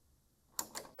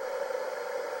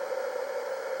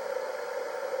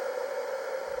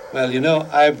Well,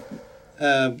 I've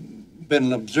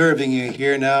been observing you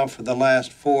here now for the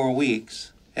last 4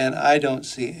 weeks, and I don't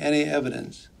see any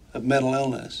evidence of mental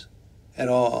illness at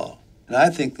all. And I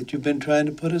think that you've been trying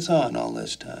to put us on all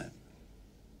this time.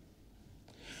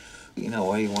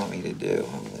 What do you want me to do?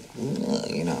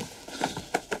 You know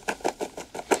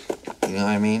what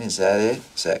I mean? Is that it?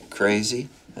 Is that crazy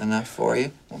enough for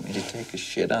you? Want me to take a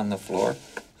shit on the floor?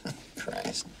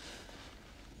 Christ.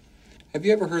 Have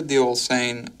you ever heard the old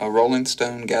saying, a rolling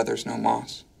stone gathers no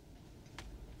moss?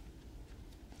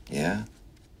 Yeah?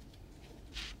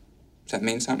 Does that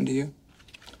mean something to you?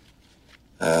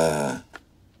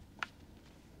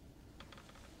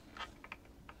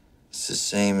 It's the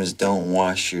same as don't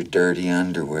wash your dirty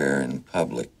underwear in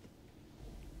public.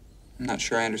 I'm not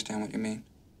sure I understand what you mean.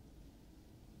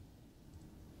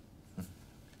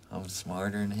 I'm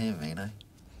smarter than him, ain't I?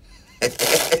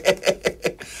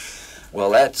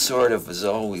 Well, that sort of is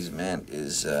always meant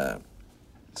is,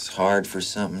 it's hard for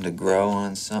something to grow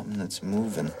on something that's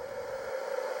moving.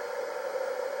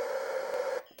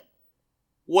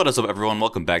 What is up, everyone?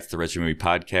 Welcome back to the Retro Movie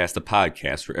Podcast, the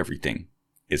podcast where everything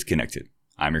is connected.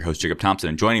 I'm your host, Jacob Thompson,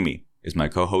 and joining me is my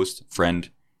co-host, friend,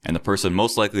 and the person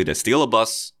most likely to steal a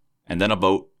bus, and then a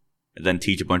boat, and then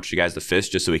teach a bunch of guys to fish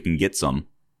just so he can get some,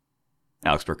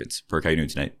 Alex Perkins. Perk, how you doing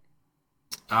tonight?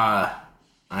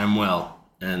 I'm well.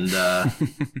 And,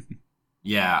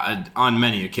 yeah, on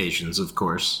many occasions, of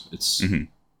course. It's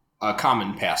a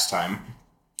common pastime.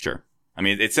 Sure. I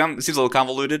mean, it seems a little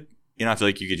convoluted. I feel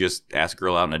like you could just ask a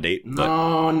girl out on a date.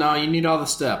 But... No, you need all the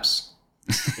steps.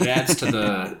 It adds to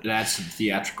the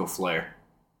theatrical flair.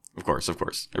 Of course.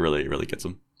 It really gets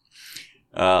them.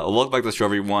 Welcome back to the show,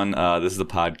 everyone. This is the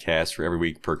podcast where every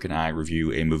week Perk and I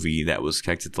review a movie that was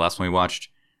connected to the last one we watched.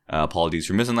 Apologies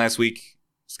for missing last week.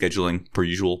 Scheduling per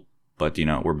usual. But,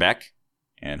 we're back.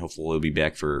 And hopefully we'll be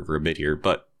back for a bit here.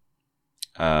 But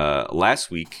last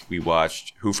week we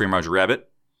watched Who Framed Roger Rabbit.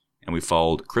 And we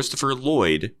followed Christopher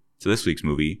Lloyd to this week's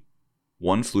movie,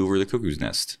 One Flew Over the Cuckoo's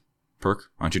Nest. Perk,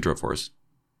 why don't you draw it for us?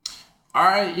 All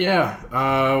right, yeah.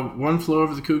 One Flew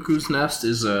Over the Cuckoo's Nest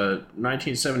is a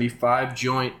 1975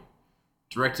 joint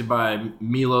directed by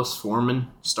Milos Forman,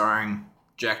 starring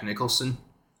Jack Nicholson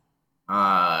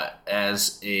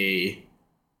as a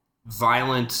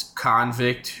violent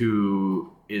convict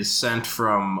who is sent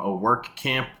from a work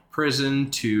camp prison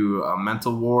to a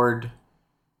mental ward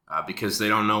because they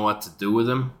don't know what to do with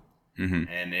him. Mm-hmm.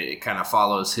 And it kind of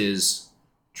follows his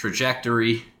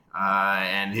trajectory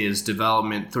and his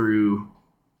development through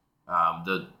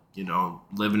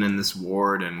living in this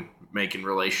ward and making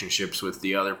relationships with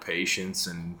the other patients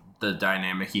and the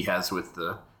dynamic he has with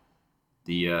the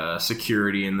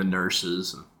security and the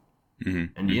nurses.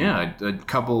 A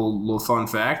couple little fun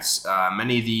facts.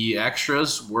 Many of the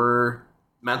extras were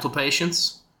mental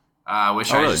patients.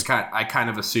 Which I kind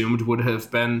of assumed would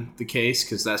have been the case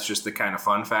because that's just the kind of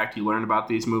fun fact you learn about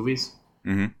these movies.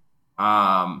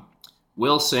 Mm-hmm.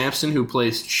 Will Sampson, who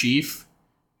plays Chief,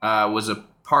 was a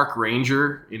park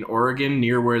ranger in Oregon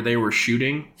near where they were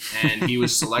shooting, and he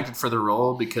was selected for the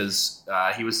role because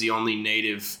he was the only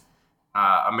Native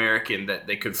American that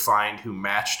they could find who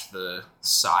matched the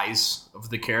size of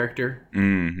the character.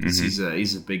 Mm-hmm.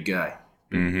 He's a big guy.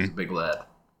 He's a big lad.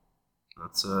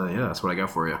 That's what I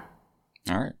got for you.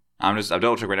 All right. I'm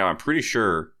double checking right now. I'm pretty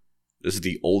sure this is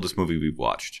the oldest movie we've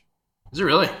watched. Is it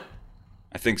really?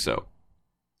 I think so.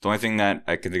 The only thing that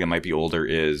I can think that might be older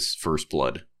is First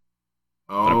Blood.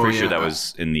 Oh, but I'm pretty sure that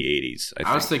was in the 80s.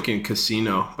 I was thinking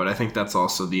Casino, but I think that's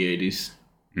also the 80s.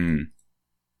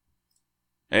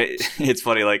 It's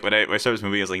funny, like, when I started this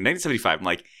movie, I was like, 1975. I'm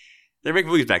like, they're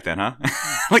making movies back then, huh?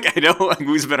 Like, I know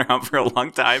movies have been around for a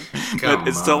long time, but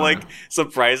it's still, like,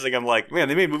 surprising. I'm like, man,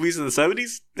 they made movies in the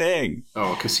 70s? Dang.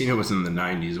 Oh, Casino was in the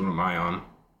 90s. What am I on?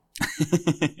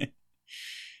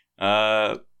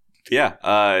 Do you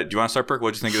want to start, Perk?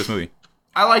 What did you think of this movie?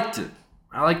 I liked it.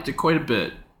 I liked it quite a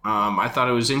bit. I thought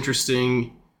it was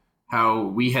interesting how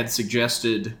we had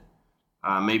suggested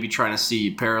maybe trying to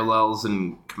see parallels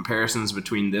and comparisons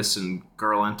between this and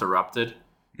Girl Interrupted.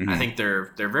 Mm-hmm. I think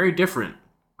they're very different.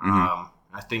 Mm-hmm.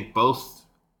 I think both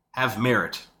have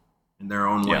merit in their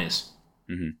own ways.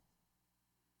 Mm-hmm.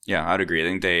 Yeah, I'd agree. I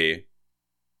think they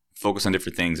focus on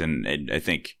different things, and I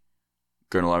think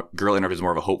Girl Interrupted is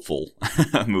more of a hopeful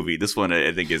movie. This one,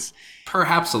 I think, is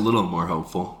perhaps a little more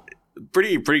hopeful.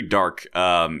 Pretty dark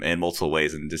in multiple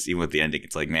ways, and just even with the ending,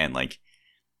 it's like, man, like,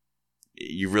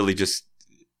 you really just,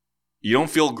 you don't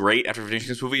feel great after finishing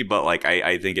this movie, but like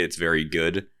I think it's very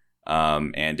good.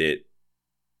 And it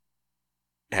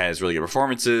has really good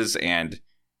performances and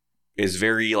is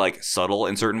very like subtle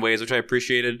in certain ways, which I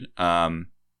appreciated.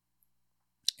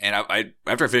 And I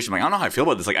after I finished, I'm like, I don't know how I feel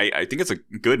about this. Like, I think it's a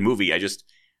good movie. I just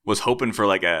was hoping for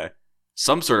like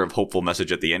some sort of hopeful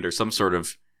message at the end or some sort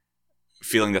of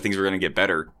feeling that things were going to get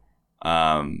better.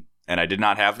 And I did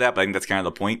not have that, but I think that's kind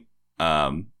of the point.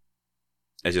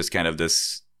 It's just kind of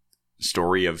this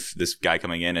story of this guy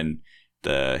coming in and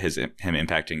him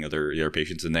impacting the other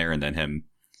patients in there, and then him,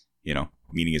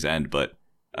 meeting his end. But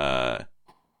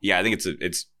yeah, I think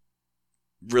it's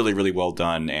really, really well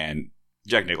done. And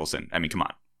Jack Nicholson, I mean, come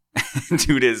on.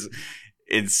 Dude is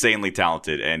insanely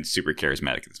talented and super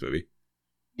charismatic in this movie.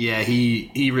 Yeah,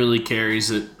 he really carries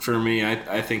it for me.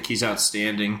 I think he's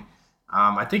outstanding.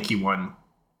 I think he won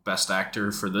Best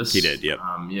Actor for this. He did, yep.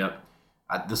 Yep.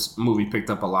 This movie picked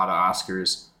up a lot of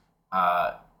Oscars,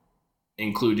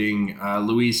 including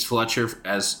Louise Fletcher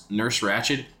as Nurse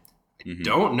Ratched. I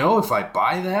don't know if I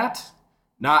buy that.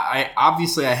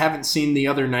 Obviously I haven't seen the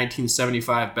other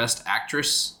 1975 Best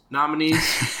Actress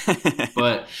nominees,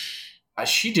 but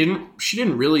she didn't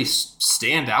really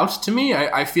stand out to me.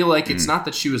 I feel like it's not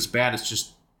that she was bad. It's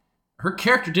just her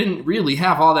character didn't really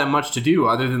have all that much to do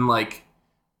other than like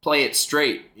play it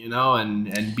straight,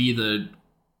 and be the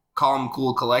calm,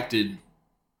 cool, collected,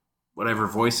 whatever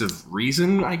voice of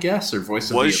reason, I guess, or voice of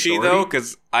the authority. Was she though?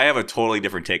 Because I have a totally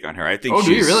different take on her. I think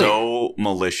she's really? So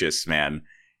malicious, man,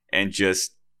 and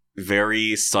just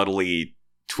very subtly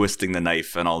twisting the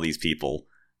knife on all these people.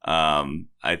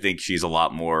 I think she's a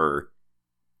lot more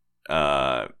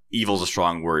evil's a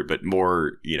strong word, but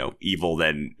more, evil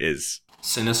than is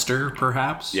sinister,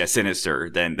 perhaps. Yeah, sinister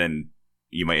than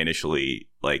you might initially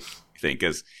like think.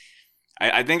 Because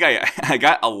I think I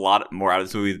got a lot more out of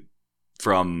this movie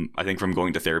from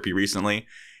going to therapy recently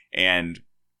and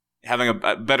having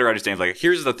a better understanding of like,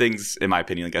 here's the things in my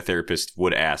opinion like a therapist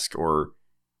would ask, or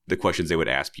the questions they would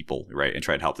ask people, right, and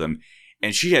try to help them.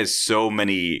 And she has so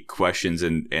many questions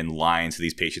and lines to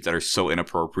these patients that are so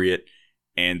inappropriate.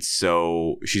 And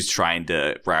so she's trying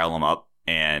to rile them up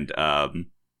and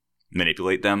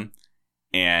manipulate them.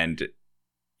 And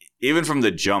even from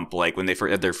the jump, like when they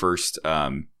had their first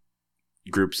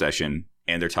group session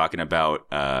and they're talking about,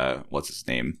 what's his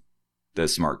name? The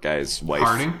smart guy's wife.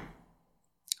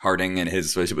 Harding and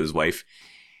his relationship with his wife.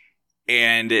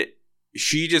 And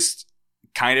she just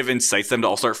kind of incites them to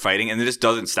all start fighting, and then just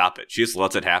doesn't stop it. She just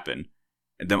lets it happen.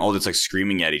 And them all just like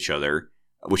screaming at each other,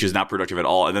 which is not productive at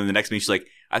all. And then the next meeting, she's like,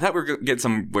 I thought we were going to get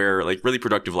somewhere like really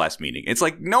productive last meeting. It's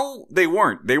like, no, they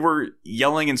weren't. They were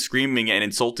yelling and screaming and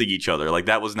insulting each other. Like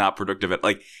that was not productive.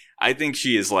 Like, I think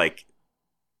she is like,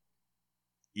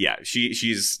 yeah,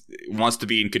 she's wants to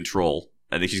be in control.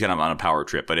 I think she's kind of on a power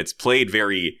trip, but it's played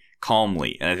very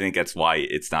calmly. And I think that's why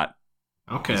it's not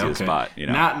okay. Spot,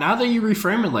 Now that you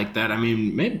reframe it like that, I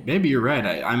mean, maybe you're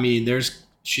right. I mean,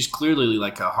 she's clearly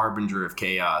like a harbinger of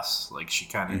chaos. Like she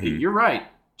kind of, you're right.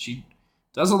 She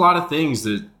does a lot of things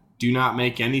that do not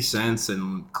make any sense,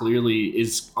 and clearly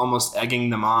is almost egging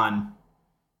them on,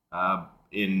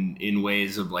 in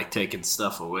ways of like taking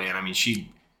stuff away. And I mean,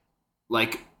 she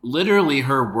like literally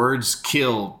her words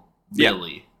kill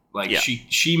Billy.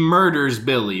 She murders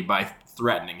Billy by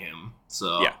threatening him.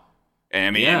 So yeah. And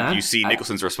I mean, you see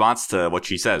Nicholson's response to what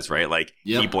she says, right? Like,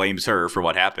 he blames her for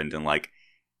what happened. And, like,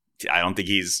 I don't think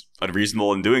he's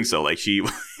unreasonable in doing so. Like, she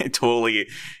totally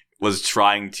was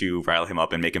trying to rile him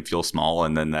up and make him feel small.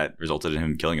 And then that resulted in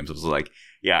him killing himself. So, like,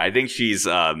 yeah, I think she's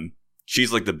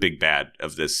like the big bad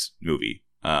of this movie.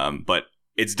 But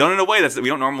it's done in a way that we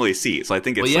don't normally see. So I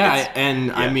think it's...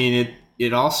 I mean,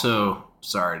 it also...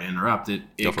 Sorry to interrupt.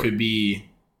 It could be...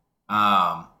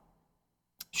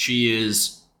 she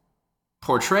is...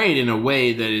 portrayed in a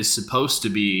way that is supposed to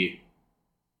be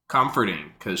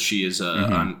comforting, because she is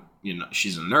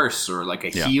she's a nurse or like a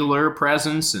healer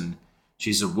presence, and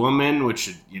she's a woman,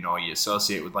 which you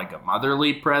associate with like a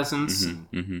motherly presence.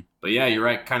 But yeah, you're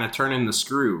right, kind of turning the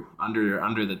screw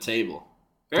under the table.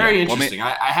 Very interesting.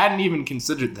 I hadn't even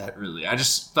considered that really. I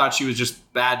just thought she was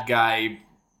just bad guy,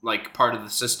 like part of the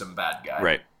system bad guy.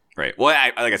 Right. Well,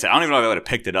 like I said, I don't even know if I would have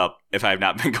picked it up if I have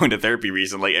not been going to therapy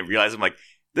recently and realized I'm like,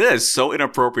 this is so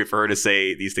inappropriate for her to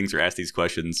say these things or ask these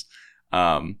questions.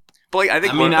 But like,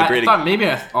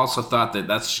 I also thought that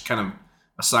that's kind of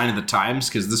a sign of the times,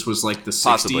 because this was like the 60s.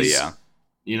 Possibly, yeah.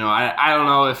 I don't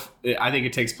know if I think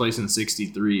it takes place in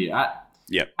 63. I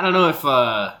don't know if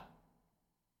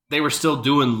they were still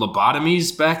doing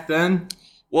lobotomies back then.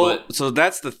 Well, so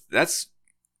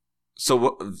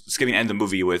skipping end the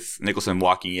movie with Nicholson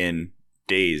walking in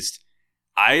dazed.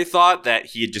 I thought that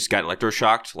he had just got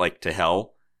electroshocked like to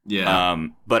hell. Yeah.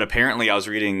 But apparently I was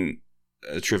reading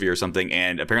trivia or something,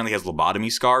 and apparently he has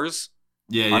lobotomy scars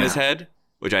on his head,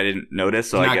 which I didn't notice.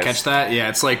 So I guess catch that. Yeah,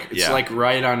 it's like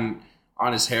right on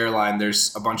on his hairline,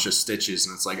 there's a bunch of stitches,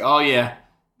 and it's like, oh yeah,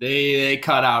 they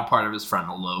cut out part of his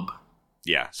frontal lobe.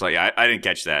 Yeah, so yeah, I didn't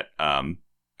catch that.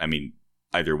 I mean,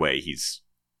 either way, he's,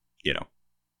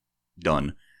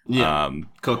 done. Yeah,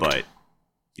 cooked. But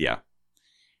yeah,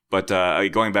 but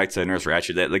going back to Nurse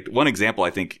Ratched, that like one example I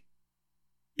think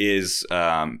is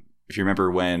if you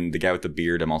remember when the guy with the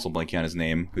beard, I'm also blanking on his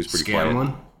name, who's pretty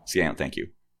quiet. Scanlon, thank you.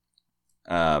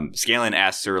 Scanlon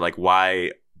asks her like,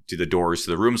 why do the doors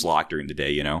to the rooms lock during the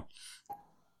day? And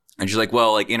she's like,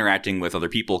 well, like interacting with other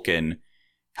people can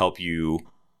help you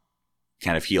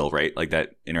kind of heal, right? Like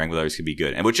that interacting with others can be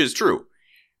good, and which is true.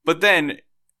 But then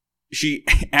she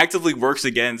actively works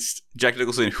against Jack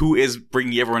Nicholson, who is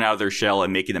bringing everyone out of their shell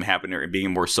and making them happier and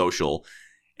being more social.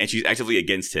 And she's actively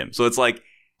against him. So it's like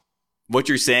what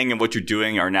you're saying and what you're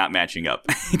doing are not matching up.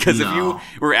 Because if you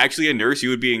were actually a nurse, you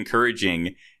would be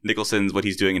encouraging Nicholson's what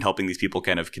he's doing and helping these people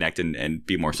kind of connect and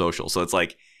be more social. So it's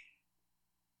like,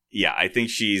 yeah, I think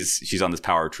she's on this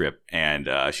power trip and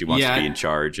she wants to be in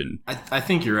charge. And I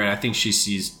think you're right. I think she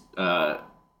sees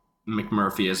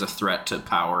McMurphy as a threat to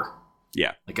power.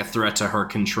 Yeah. Like a threat to her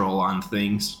control on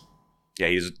things. Yeah,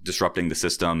 he's disrupting the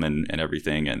system and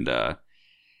everything. And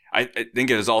I think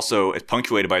it is also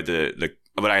punctuated by the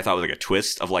what I thought was like a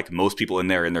twist of like most people in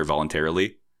there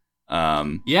voluntarily.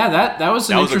 Yeah, that was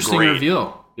an interesting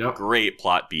reveal. Yep. Great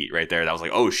plot beat right there. That was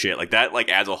like, oh shit, like that like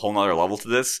adds a whole nother level to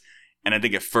this. And I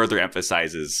think it further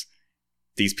emphasizes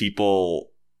these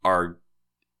people are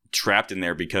trapped in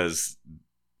there because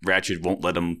Ratched won't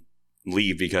let them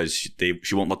leave because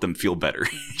she won't let them feel better.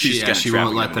 She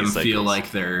won't let them feel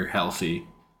like they're healthy.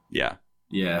 Yeah.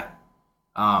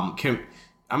 I'm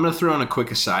gonna throw in a quick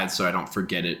aside so I don't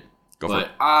forget it. Go for it.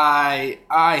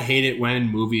 I hate it when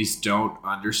movies don't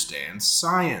understand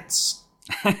science.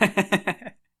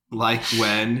 Like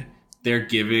when they're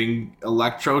giving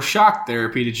electroshock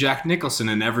therapy to Jack Nicholson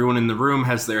and everyone in the room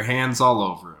has their hands all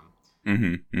over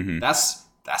him.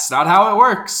 That's not how it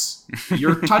works.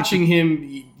 You're touching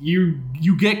him.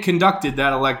 You get conducted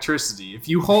that electricity. If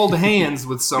you hold hands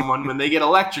with someone when they get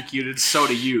electrocuted, so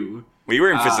do you. We were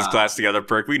in physics class together,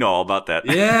 Perk. We know all about that.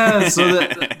 Yeah, so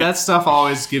that stuff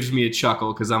always gives me a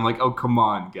chuckle because I'm like, oh, come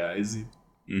on, guys.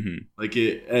 Like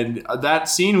it, and that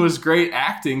scene was great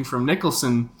acting from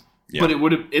Nicholson, but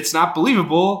it's not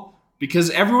believable because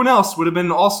everyone else would have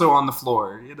been also on the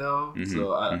floor,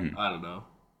 So I don't know.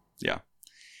 Yeah.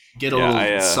 Get a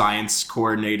little science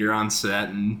coordinator on set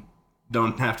and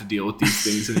don't have to deal with these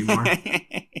things anymore.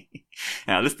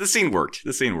 Yeah, this scene worked.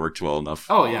 This scene worked well enough.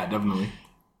 Oh, yeah, definitely.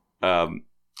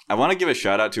 I want to give a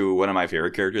shout out to one of my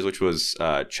favorite characters, which was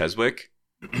Cheswick.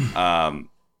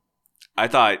 I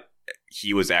thought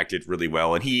he was acted really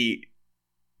well, and you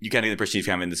kind of get the impression he's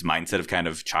kind of in this mindset of kind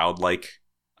of childlike.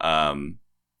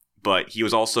 But he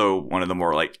was also one of the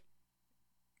more like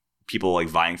people like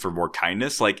vying for more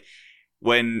kindness. Like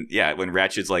when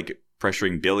Ratched's like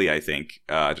pressuring Billy, I think,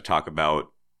 to talk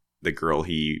about the girl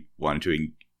he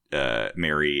wanted to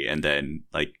marry, and then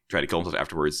like try to kill himself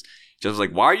afterwards. Just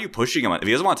like, why are you pushing him? If he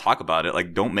doesn't want to talk about it,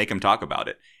 like, don't make him talk about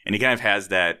it. And he kind of has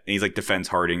that, and he's like defends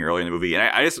Harding early in the movie. And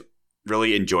I just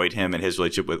really enjoyed him and his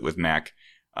relationship with Mac.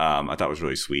 I thought it was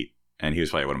really sweet. And he was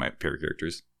probably one of my favorite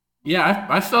characters. Yeah,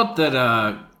 I felt that,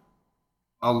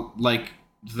 like,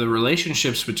 the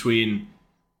relationships between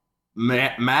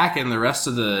Mac and the rest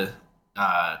of the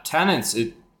tenants,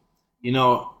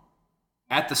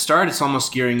 at the start, it's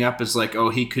almost gearing up as like,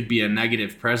 oh, he could be a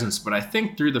negative presence. But I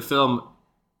think through the film,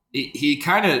 he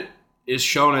kind of is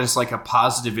shown as like a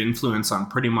positive influence on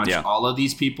pretty much all of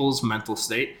these people's mental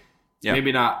state. Yeah.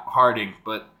 Maybe not Harding,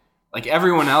 but like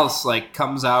everyone else like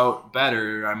comes out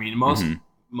better. I mean,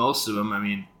 most of them. I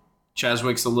mean,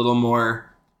 Cheswick's a little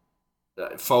more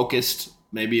focused,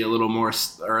 maybe a little more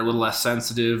or a little less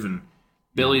sensitive, and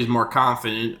Billy's more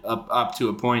confident up to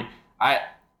a point.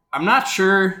 I'm not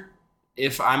sure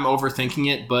if I'm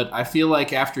overthinking it, but I feel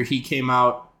like after he came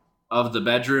out of the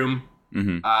bedroom,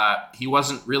 he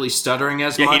wasn't really stuttering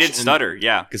as much. Yeah, he did stutter.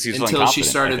 Yeah, because he was until she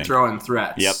started throwing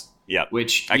threats. Yep.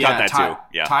 Which I got that too.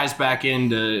 Yeah, ties back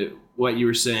into what you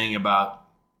were saying about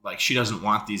like she doesn't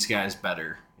want these guys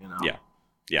better.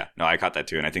 Yeah. No, I caught that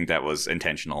too, and I think that was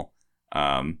intentional.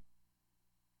 Yeah,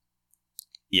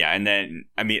 and then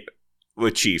I mean,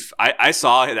 with Chief, I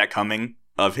saw that coming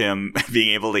of him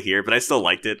being able to hear, but I still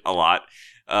liked it a lot.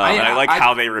 I like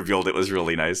how they revealed it was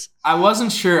really nice. I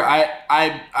wasn't sure.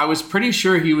 I was pretty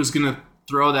sure he was going to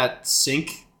throw that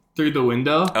sink through the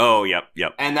window. Oh, yep.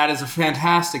 And that is a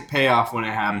fantastic payoff when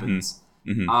it happens.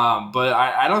 But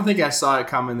I don't think I saw it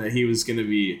coming that he was going to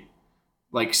be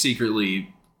like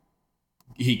secretly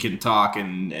he can talk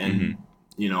and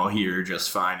hear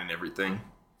just fine and everything.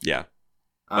 Yeah.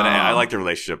 But I like the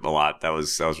relationship a lot. That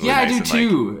was really yeah, nice. I do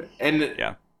too. And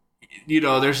yeah,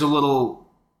 there's a little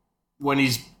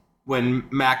when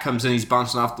Mac comes in, he's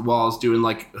bouncing off the walls, doing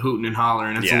like hooting and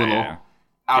hollering. It's a little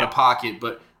out of pocket,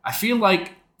 but I feel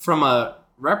like from a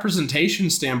representation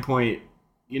standpoint,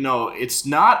 it's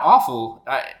not awful.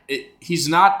 He's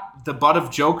not the butt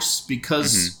of jokes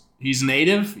because he's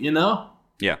native.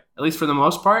 Yeah. At least for the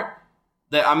most part.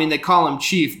 They call him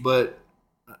Chief, but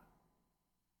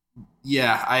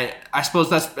yeah, I suppose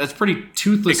that's pretty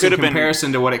toothless in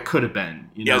comparison to what it could have been.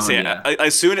 As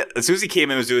soon as he came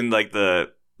in, and was doing like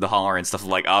the holler and stuff. I'm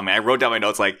like, oh man, I wrote down my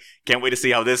notes like, can't wait to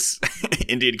see how this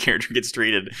Indian character gets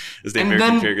treated, as the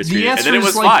American character gets treated, and then it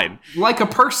was fine, like a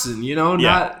person,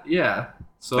 not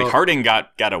So like Harding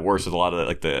got it worse with a lot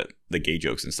of the gay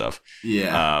jokes and stuff.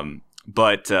 Yeah.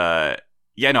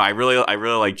 I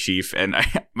really like Chief, and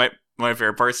my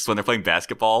favorite parts is when they're playing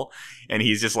basketball, and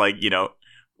he's just like,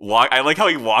 I like how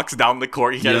he walks down the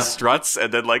court. He kind of struts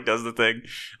and then like does the thing.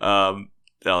 That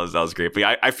was great.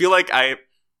 But I feel like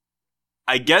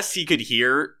I guess he could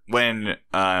hear when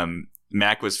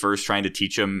Mac was first trying to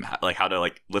teach him how to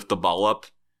like lift the ball up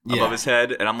above his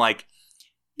head, and I'm like,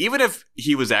 even if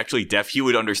he was actually deaf, he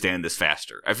would understand this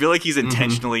faster. I feel like he's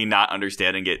intentionally not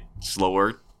understanding it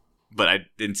slower, but it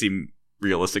didn't seem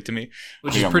realistic to me.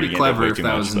 Which is pretty clever if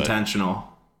that was intentional.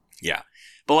 Yeah.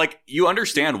 But like, you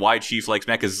understand why Chief likes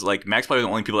Mac, because like Mac's probably the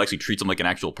only people that actually treats him like an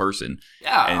actual person.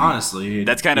 Yeah, and honestly.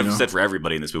 That's kind of said for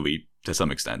everybody in this movie to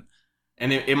some extent.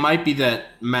 And it might be that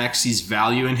Mac sees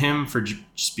value in him for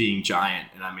just being giant.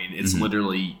 And it's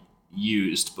literally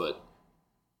used, but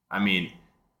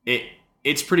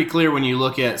it's pretty clear when you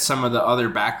look at some of the other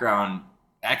background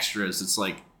extras. It's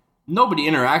like nobody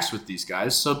interacts with these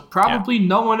guys, so probably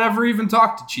no one ever even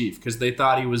talked to Chief because they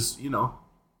thought he was,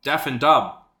 deaf and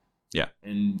dumb. Yeah.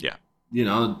 And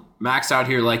Mac's out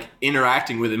here like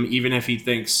interacting with him, even if he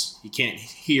thinks he can't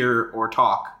hear or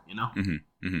talk.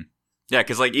 Yeah,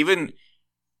 because like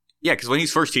because when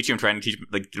he's first teaching him, trying to teach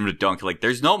him to dunk, like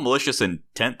there's no malicious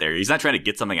intent there. He's not trying to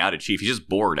get something out of Chief. He's just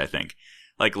bored, I think.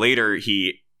 Like later,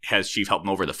 he has Chief help him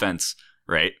over the fence,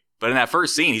 right? But in that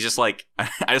first scene, he's just like, I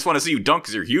just want to see you dunk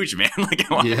because you're huge, man. Like,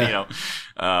 I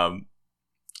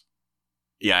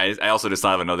also just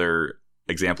thought of another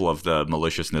example of the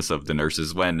maliciousness of the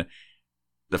nurses when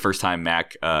the first time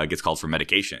Mac gets called for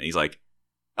medication. He's like,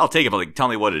 I'll take it, but like, tell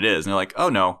me what it is. And they're like, oh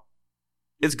no,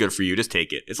 it's good for you. Just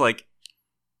take it. It's like,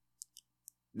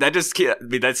 that's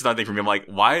nothing for me. I'm like,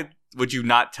 why would you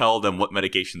not tell them what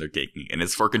medication they're taking? And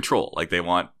it's for control. Like they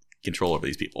want control over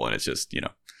these people. And it's just,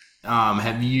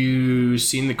 have you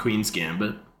seen The Queen's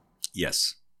Gambit?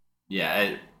 Yes.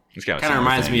 Yeah. It kind of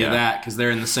reminds me of that because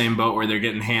they're in the same boat where they're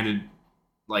getting handed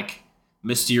like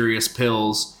mysterious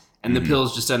pills, and the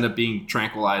pills just end up being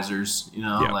tranquilizers,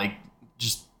 like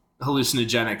just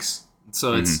hallucinogenics.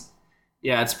 So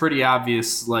it's pretty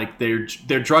obvious. Like they're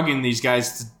drugging these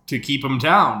guys to keep them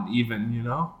down, even,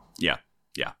 Yeah.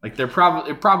 Like they're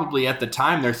probably at the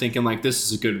time they're thinking like this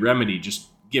is a good remedy, just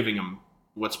giving them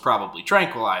what's probably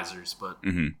tranquilizers, but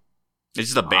it's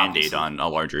just a Band-Aid on a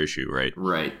larger issue, right?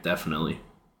 Right, definitely.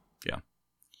 Yeah.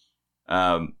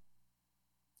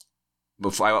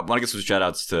 Before I want to give some shout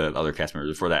outs to other cast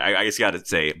members before that. I just got to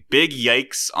say, big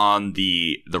yikes on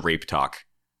the rape talk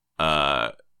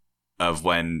of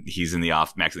when he's in the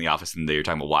Mac's in the office and they're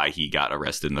talking about why he got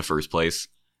arrested in the first place,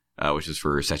 which is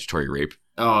for statutory rape.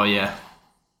 Oh yeah,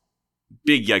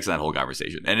 big yikes on that whole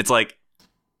conversation. And it's like,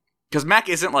 because Mac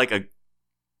isn't like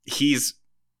he's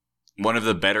one of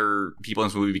the better people in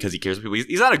this movie because he cares about people.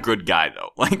 He's not a good guy though.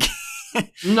 Like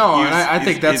no, and I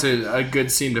think that's a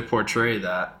good scene to portray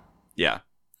that. Yeah.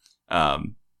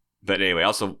 But anyway, I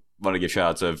also want to give shout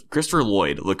outs of Christopher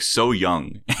Lloyd looks so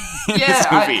young in this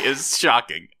movie. It's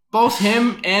shocking. Both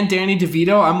him and Danny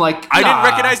DeVito, I'm like, I didn't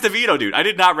recognize DeVito, dude. I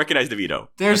did not recognize DeVito.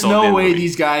 There's no way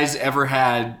these guys ever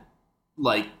had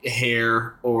like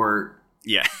hair or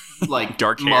like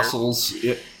dark muscles.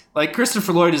 Like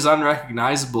Christopher Lloyd is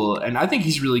unrecognizable, and I think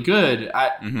he's really good.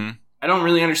 I don't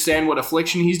really understand what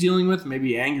affliction he's dealing with.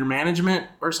 Maybe anger management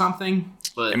or something.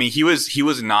 But I mean, he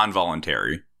was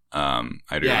non-voluntary.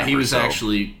 He was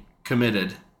actually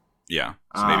committed. Yeah,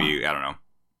 so maybe I don't know,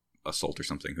 assault or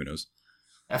something. Who knows?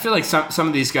 I feel like some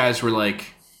of these guys were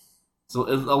like, it's a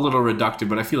little reductive,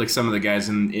 but I feel like some of the guys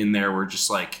in there were just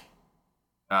like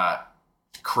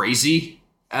crazy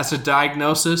as a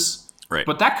diagnosis. Right.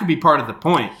 But that could be part of the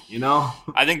point,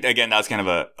 I think, again, that's kind of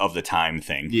a of the time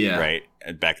thing. Yeah. Right?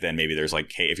 Back then, maybe there's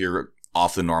like, hey, if you're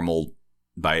off the normal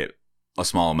by a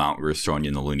small amount, we're just throwing you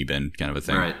in the loony bin kind of a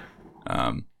thing. Right.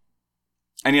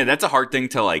 And yeah, that's a hard thing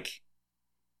to like,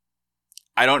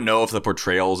 I don't know if the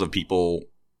portrayals of people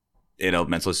in a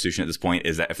mental institution at this point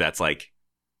is that if that's like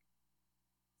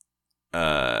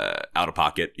out of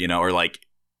pocket, or like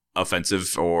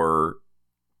offensive, or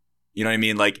you know what I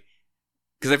mean, like,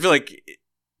 because I feel like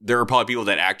there are probably people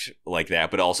that act like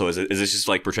that, but also is this just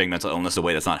like portraying mental illness in a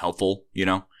way that's not helpful,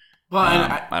 Well,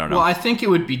 I don't know. Well, I think it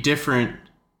would be different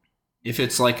if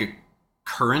it's like a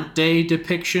current day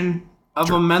depiction of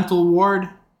a mental ward,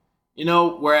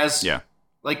 whereas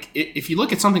like if you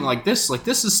look at something like this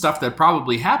is stuff that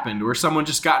probably happened where someone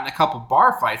just got in a couple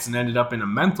bar fights and ended up in a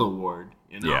mental ward,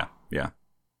 Yeah,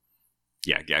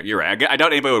 you're right. I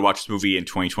doubt anybody would watch this movie in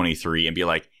 2023 and be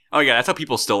like, oh yeah, that's how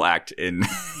people still act in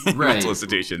mental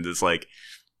institutions. It's like,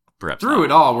 perhaps through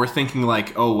it all, we're thinking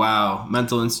like, oh wow,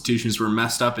 mental institutions were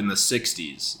messed up in the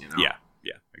 60s, Yeah,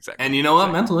 exactly. And you know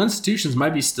what? Mental institutions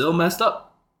might be still messed up.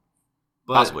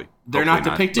 But possibly. They're not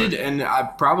depicted, and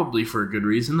probably for a good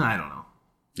reason. I don't know.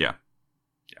 Yeah.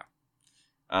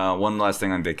 One last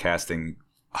thing on the casting.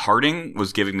 Harding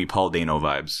was giving me Paul Dano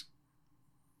vibes.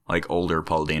 Like older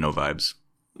Paul Dano vibes.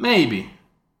 Maybe.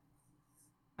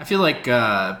 I feel like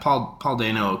Paul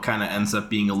Dano kind of ends up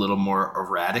being a little more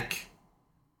erratic.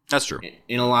 That's true.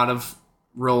 In a lot of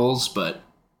roles, but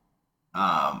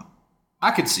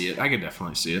I could see it. I could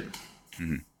definitely see it.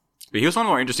 Mm-hmm. But he was one of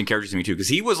the more interesting characters to me, too, because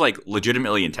he was, like,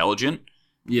 legitimately intelligent.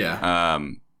 Yeah.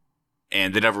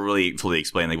 And they never really fully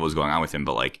explained, like, what was going on with him,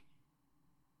 but, like,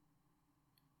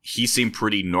 he seemed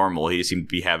pretty normal. He seemed to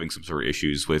be having some sort of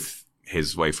issues with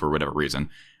his wife for whatever reason.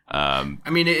 I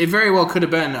mean, it very well could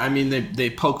have been. I mean, they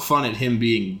poke fun at him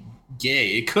being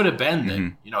gay. It could have been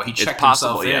that, he checked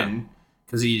himself in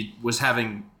because he was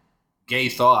having gay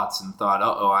thoughts and thought,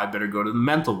 I better go to the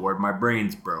mental ward. My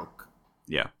brain's broke.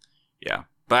 Yeah.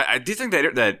 But I do think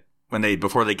that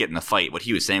before they get in the fight, what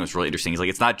he was saying was really interesting. He's like,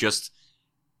 it's not just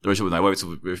the relationship with my wife, it's a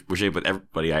relationship with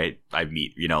everybody I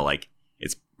meet, like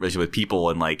it's relationship with people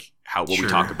and like what we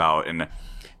talk about. And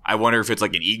I wonder if it's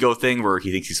like an ego thing where he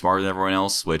thinks he's smarter than everyone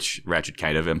else, which Ratchet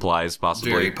kind of implies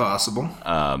possibly. Very possible.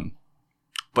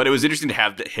 But it was interesting to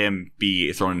have him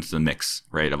be thrown into the mix,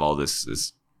 right, of all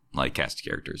this like cast of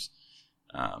characters.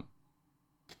 I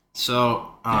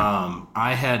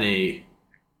had a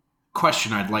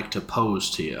question I'd like to pose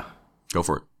to you. Go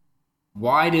for it.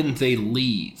 Why didn't they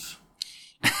leave?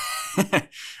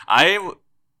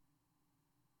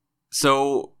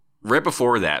 So right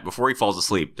before he falls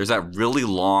asleep, there's that really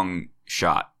long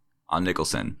shot on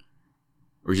Nicholson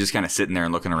where he's just kind of sitting there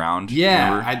and looking around.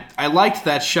 Yeah, I liked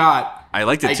that shot. I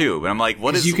liked it too, but I'm like,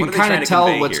 what is you can kind of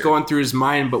tell what's going through his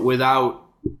mind, but without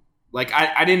like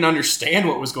I didn't understand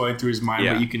what was going through his mind,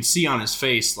 but you can see on his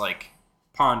face like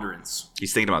ponderance.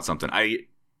 He's thinking about something.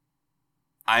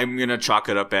 I'm gonna chalk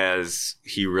it up as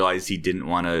he realized he didn't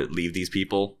want to leave these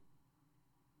people.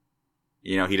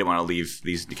 He didn't want to leave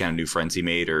these kind of new friends he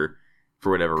made, or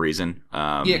for whatever reason.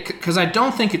 Because I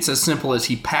don't think it's as simple as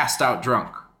he passed out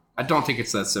drunk. I don't think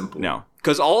it's that simple. No,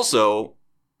 because also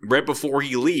right before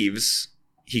he leaves,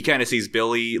 he kind of sees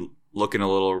Billy looking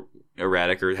a little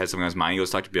erratic or has something on his mind. He goes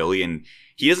to talk to Billy, and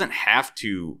he doesn't have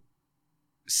to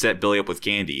set Billy up with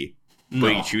candy.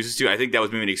 But he chooses to. I think that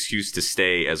was maybe an excuse to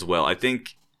stay as well. I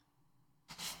think,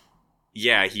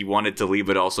 he wanted to leave,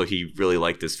 but also he really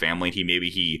liked his family.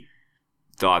 He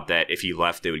thought that if he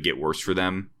left, it would get worse for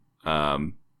them. I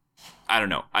don't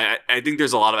know. I think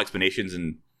there's a lot of explanations,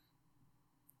 and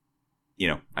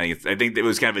I think it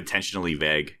was kind of intentionally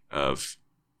vague of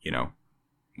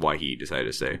why he decided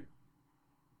to stay.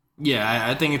 Yeah,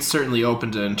 I think it's certainly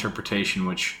open to interpretation,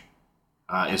 which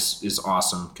is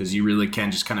awesome, because you really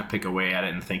can just kind of pick away at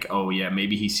it and think, oh yeah,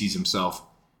 maybe he sees himself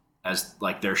as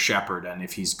like their shepherd, and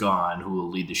if he's gone, who will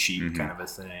lead the sheep, kind of a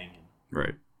thing.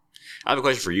 Right. I have a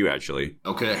question for you, actually.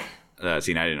 Okay. That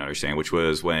scene I didn't understand, which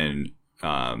was when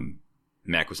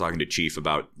Mac was talking to Chief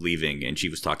about leaving, and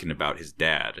Chief was talking about his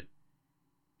dad,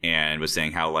 and was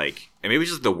saying how and maybe it was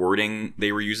just the wording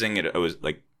they were using. It was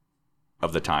like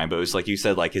of the time, but it was like you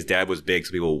said, like his dad was big,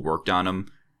 so people worked on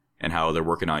him. And how they're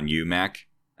working on you, Mac.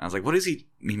 And I was like, what does he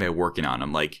mean by working on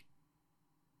him? Like,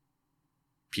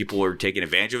 people are taking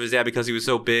advantage of his dad because he was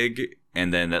so big,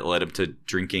 and then that led him to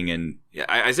drinking. And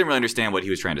I didn't really understand what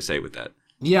he was trying to say with that.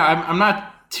 Yeah, I'm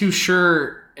not too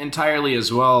sure entirely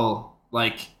as well,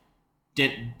 like,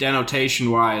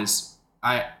 denotation-wise.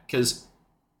 Because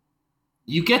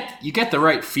you get the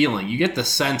right feeling. You get the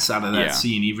sense out of that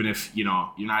scene, even if, you're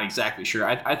not exactly sure.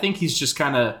 I think he's just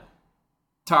kind of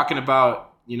talking about,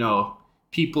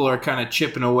 people are kind of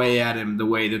chipping away at him the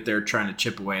way that they're trying to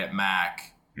chip away at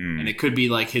Mac. And it could be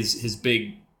like his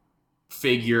big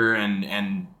figure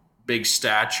and big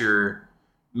stature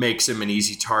makes him an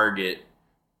easy target.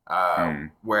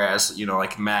 Whereas,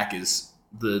 like Mac is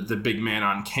the big man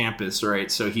on campus,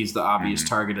 right? So he's the obvious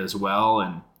target as well.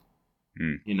 And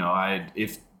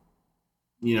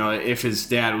if his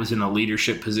dad was in a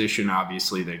leadership position,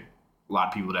 obviously a lot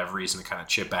of people would have reason to kind of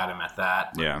chip at him at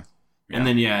that. Yeah. And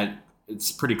then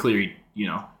it's pretty clear he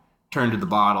turned to the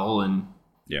bottle and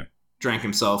drank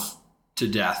himself to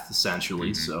death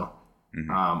essentially. So.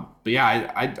 But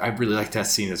yeah, I really liked that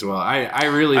scene as well. I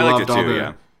really loved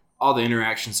all the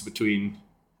interactions between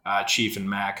Chief and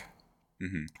Mac.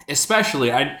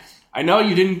 Especially, I know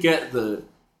you didn't get the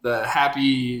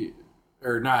happy,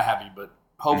 or not happy, but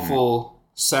hopeful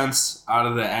sense out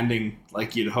of the ending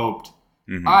like you'd hoped.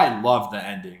 I love the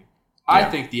ending. I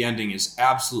think the ending is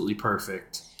absolutely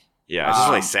perfect. Yeah, it's just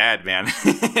really sad, man.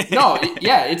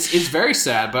 It's very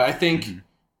sad, but I think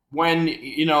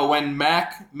when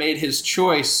Mac made his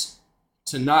choice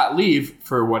to not leave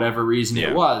for whatever reason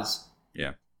it was,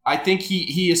 I think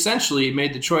he essentially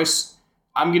made the choice,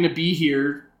 I'm going to be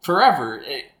here forever,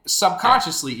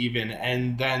 subconsciously even,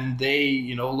 and then they,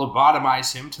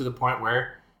 lobotomize him to the point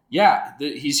where,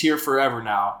 he's here forever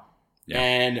now. Yeah.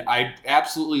 And I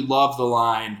absolutely love the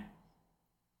line,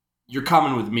 "You're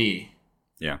coming with me."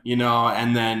 Yeah.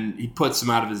 And then he puts him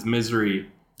out of his misery.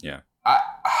 Yeah.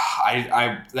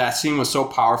 I that scene was so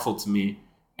powerful to me.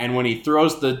 And when he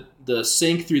throws the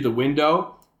sink through the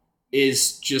window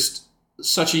is just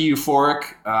such a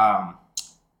euphoric,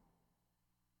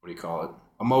 what do you call it?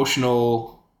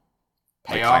 Emotional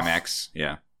payoff. Like climax.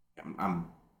 Yeah. I'm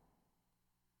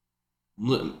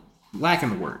lacking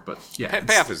the word, but yeah.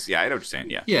 Payoff is, I know what you're saying,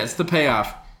 yeah. Yeah, it's the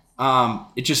payoff.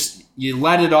 It just, you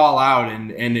let it all out,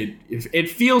 and it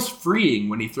feels freeing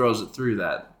when he throws it through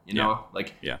that.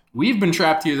 We've been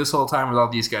trapped here this whole time with all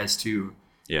these guys too.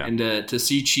 Yeah. And to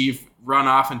see Chief run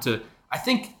off into, I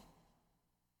think,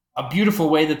 a beautiful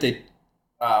way that they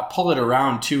pull it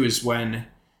around too is when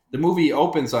the movie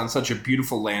opens on such a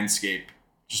beautiful landscape,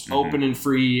 just open and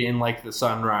free in like the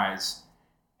sunrise,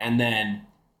 and then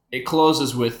it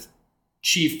closes with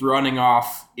Chief running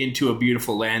off into a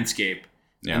beautiful landscape,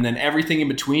 and then everything in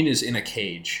between is in a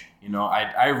cage.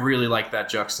 I really like that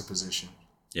juxtaposition.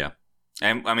 Yeah.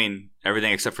 And I mean,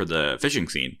 everything except for the fishing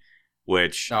scene,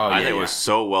 which I think was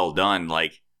so well done.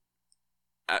 Like,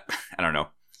 I don't know.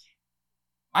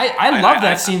 I love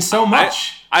that scene so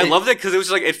much. I loved it because it was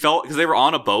just like, it felt, because they were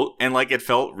on a boat and like it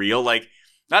felt real. Like,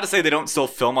 not to say they don't still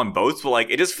film on boats, but like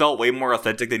it just felt way more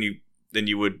authentic than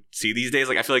you would see these days.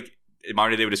 Like, I feel like in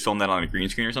modern day they would just film that on a green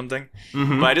screen or something.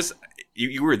 But I just,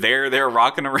 you were there, they were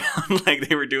rocking around like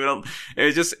they were doing it.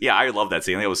 Was just, I love that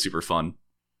scene. I think it was super fun.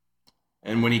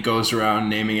 And when he goes around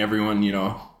naming everyone,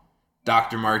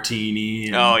 Dr. Martini.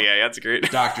 And that's great.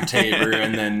 Dr. Tabor,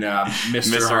 and then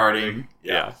Mr. Harding.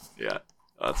 Yeah.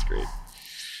 Oh, that's great.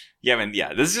 Yeah, man.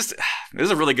 Yeah, this is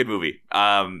a really good movie.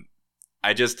 I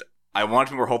wanted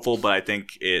to be more hopeful, but I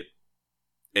think it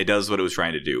does what it was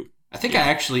trying to do. I think I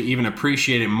actually even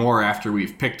appreciate it more after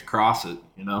we've picked across it.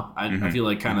 I feel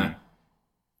like kind of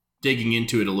digging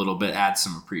into it a little bit adds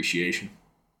some appreciation.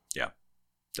 Yeah,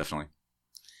 definitely.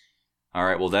 All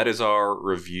right, well, that is our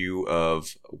review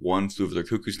of One Flew Over the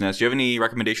Cuckoo's Nest. Do you have any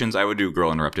recommendations? I would do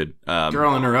Girl Interrupted.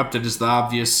 Girl Interrupted is the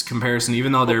obvious comparison,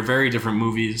 even though they're very different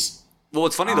movies. Well,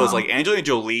 what's funny, though, is like Angelina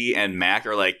Jolie and Mac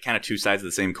are like kind of two sides of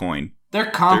the same coin. They're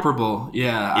comparable,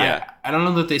 yeah. I don't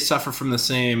know that they suffer from the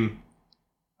same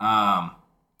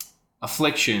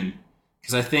affliction,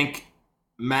 because I think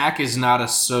Mac is not a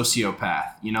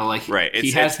sociopath. Right.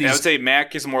 He has these. I would say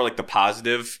Mac is more like the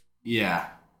positive. Yeah.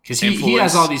 Because he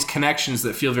has all these connections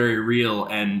that feel very real,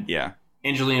 and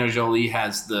Angelina Jolie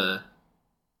has the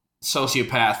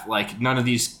sociopath, like, none of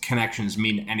these connections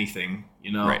mean anything,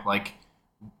 Right. Like,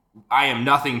 I am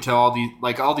nothing to all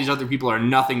these other people are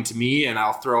nothing to me, and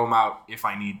I'll throw them out if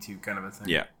I need to, kind of a thing.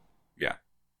 Yeah,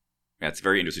 it's a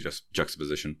very interesting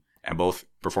juxtaposition, and both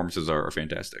performances are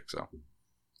fantastic, so.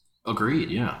 Agreed,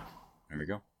 yeah. There we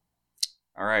go.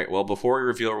 All right, well, before we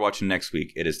reveal what we're watching next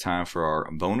week, it is time for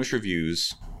our bonus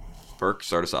reviews. Perk,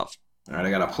 start us off. All right, I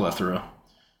got a plethora.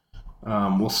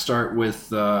 We'll start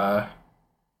with... I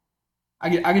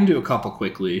can do a couple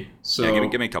quickly. So yeah,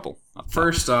 give me a couple.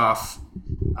 First off,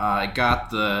 I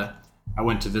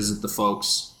went to visit the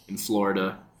folks in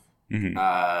Florida,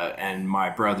 and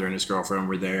my brother and his girlfriend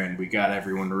were there, and we got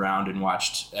everyone around and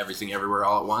watched Everything Everywhere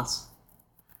All at Once,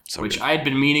 which I had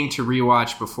been meaning to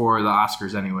rewatch before the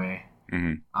Oscars anyway.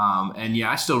 And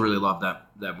I still really love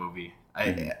that movie.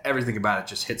 Everything about it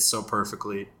just hits so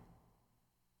perfectly.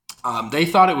 They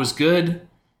thought it was good,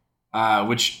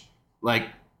 which, like,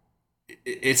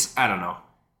 it's, I don't know.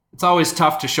 It's always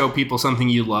tough to show people something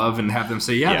you love and have them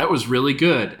say, that was really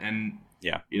good. And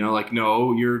Yeah. You know, like,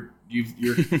 no, you're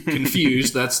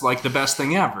confused. That's like the best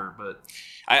thing ever. But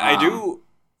I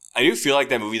do feel like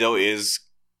that movie though is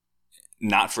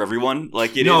not for everyone.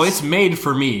 Like it's made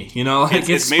for me. You know, like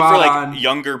it's made for like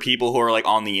younger people who are like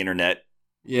on the internet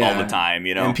all the time.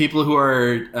 You know, and people who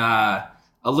are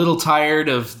a little tired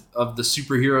of the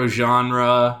superhero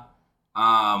genre,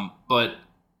 but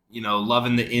you know,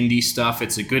 loving the indie stuff.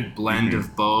 It's a good blend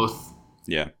of both.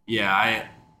 Yeah. Yeah.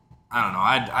 I don't know.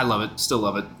 I love it. Still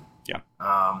love it. Yeah.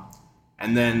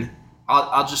 And then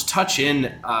I'll just touch in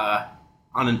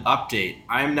on an update.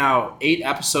 I am now 8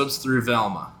 episodes through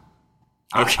Velma.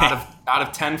 Okay. Out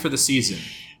of 10 for the season.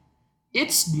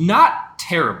 It's not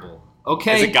terrible.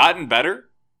 Okay. Has it gotten better?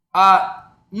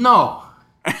 No.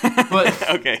 But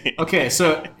okay. Okay.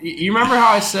 So you remember how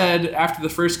I said after the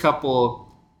first couple,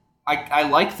 I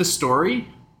like the story.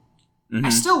 Mm-hmm.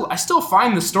 I still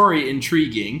find the story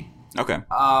intriguing. Okay.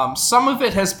 Some of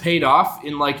it has paid off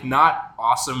in like not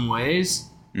awesome ways.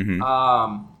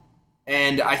 Mm-hmm.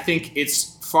 And I think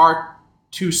it's far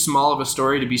too small of a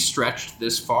story to be stretched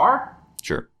this far.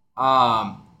 Sure.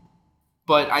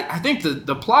 But I think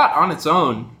the plot on its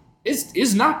own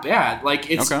is not bad. Like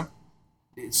it's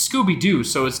Scooby-Doo,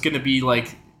 so it's going to be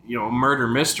like, you know, a murder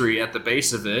mystery at the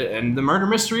base of it, and the murder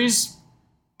mystery is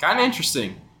kind of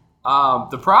interesting.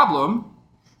 The problem,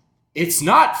 it's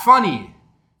not funny.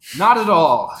 Not at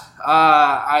all.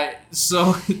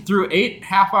 So through 8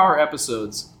 half-hour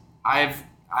episodes, I've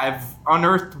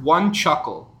unearthed one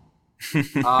chuckle,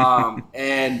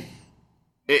 and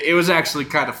it was actually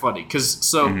kind of funny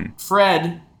because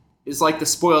Fred is like the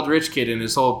spoiled rich kid, and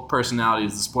his whole personality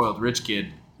is the spoiled rich kid.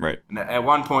 Right. And at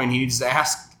one point, he just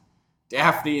asked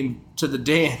Daphne to the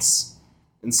dance,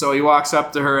 and so he walks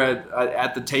up to her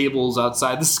at the tables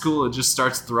outside the school and just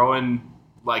starts throwing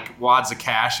like wads of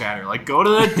cash at her, like, go to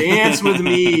the dance with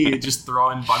me, just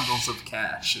throwing bundles of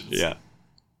cash. Yeah.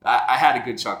 I had a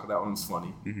good chuckle. That one was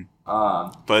funny. Mm-hmm.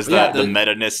 But is the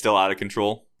meta-ness still out of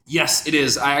control? Yes, it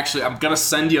is. I'm going to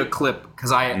send you a clip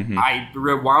because I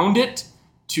rewound it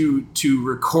to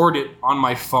record it on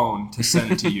my phone to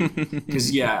send to you.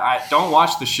 Because, I don't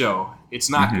watch the show.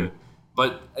 It's not good.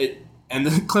 But and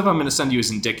the clip I'm going to send you is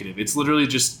indicative. It's literally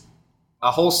just a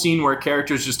whole scene where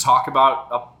characters just talk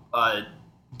about a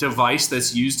device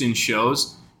that's used in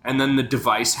shows, and then the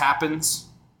device happens,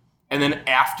 and then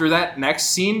after that next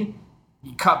scene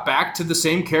you cut back to the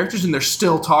same characters and they're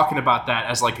still talking about that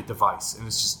as like a device, and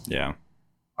it's just the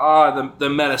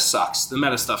meta sucks. The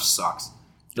meta stuff sucks.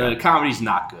 The comedy's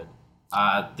not good.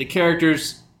 The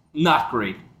characters not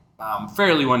great.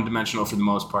 Fairly one-dimensional for the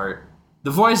most part.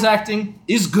 The voice acting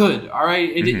is good. All right,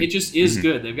 it just is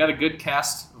good. They've got a good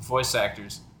cast of voice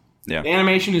actors. The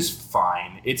animation is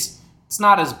fine. It's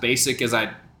not as basic as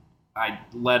I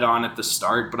led on at the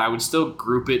start, but I would still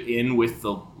group it in with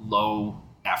the low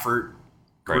effort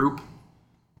group.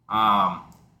 But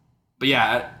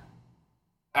yeah,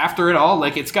 after it all,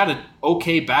 like, it's got an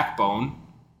okay backbone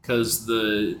because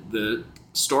the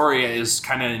story is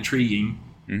kind of intriguing,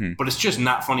 but it's just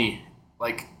not funny,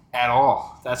 like, at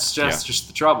all. That's just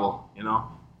the trouble, you know?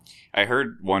 I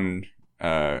heard one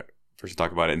person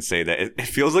talk about it and say that it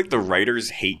feels like the writers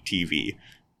hate TV.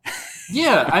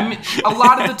 Yeah, I mean, a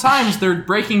lot of the times they're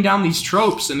breaking down these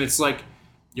tropes, and it's like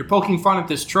you're poking fun at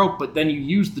this trope, but then you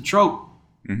use the trope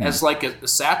as like a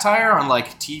satire on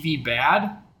like TV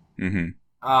bad.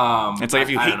 It's like, if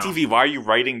you hate TV, why are you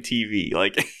writing TV?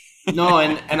 Like, no,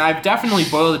 and I've definitely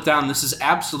boiled it down.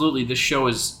 This show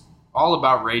is all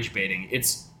about rage baiting.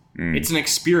 It's an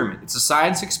experiment. It's a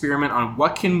science experiment on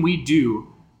what can we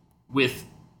do with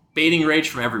baiting rage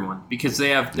from everyone, because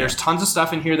there's tons of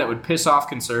stuff in here that would piss off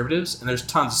conservatives, and there's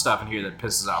tons of stuff in here that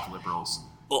pisses off liberals.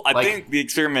 Well, I think the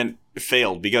experiment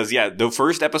failed because, the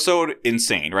first episode,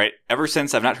 insane, right? Ever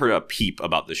since, I've not heard a peep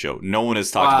about the show. No one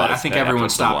has talked about it. I think everyone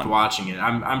stopped watching it.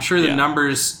 I'm sure the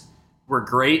numbers were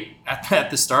great at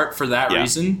the start for that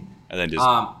reason. And then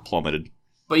just plummeted.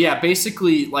 But yeah,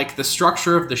 basically, like, the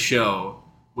structure of the show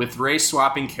with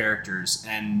race-swapping characters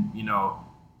and, you know,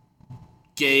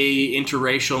 gay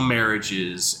interracial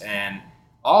marriages and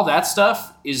all that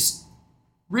stuff is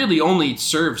really only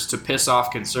serves to piss off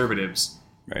conservatives.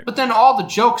 Right. But then all the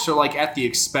jokes are like at the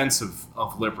expense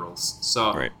of liberals.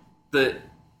 So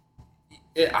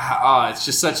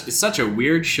it's such a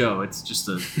weird show. It's just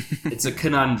it's a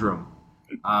conundrum.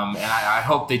 And I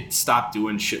hope they stop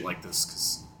doing shit like this,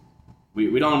 because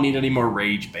we don't need any more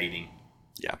rage baiting.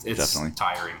 Yeah, it's definitely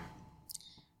tiring.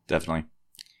 Definitely.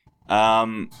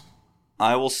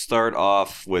 I will start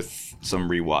off with some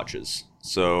rewatches.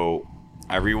 So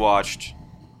I rewatched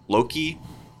Loki,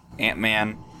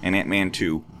 Ant-Man, and Ant-Man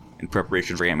 2 in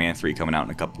preparation for Ant-Man 3 coming out in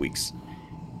a couple weeks.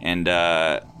 and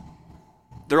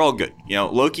they're all good. You know,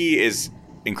 Loki is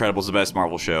incredible. It's the best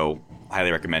Marvel show.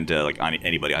 Highly recommend to like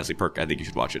anybody. Honestly, Perk, I think you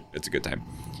should watch it. It's a good time.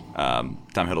 Tom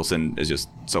Hiddleston is just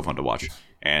so fun to watch,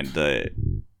 and the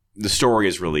story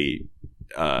is really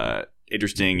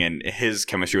interesting, and his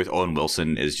chemistry with Owen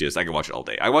Wilson is just, I can watch it all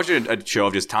day. I watched a show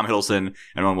of just Tom Hiddleston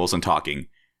and Owen Wilson talking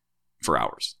for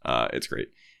hours. It's great.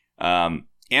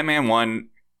 Ant-Man 1,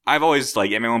 I've always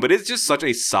liked Ant-Man 1, but it's just such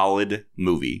a solid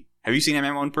movie. Have you seen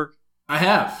Ant-Man 1, Perk? I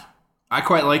have. I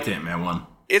quite liked Ant-Man 1.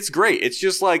 It's great. It's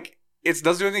just like, it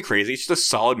doesn't do anything crazy. It's just a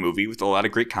solid movie with a lot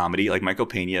of great comedy. Like Michael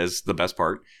Pena is the best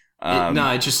part.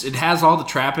 It has all the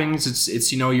trappings.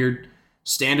 It's your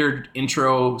standard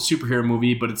intro superhero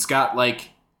movie, but it's got like,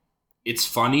 it's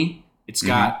funny. It's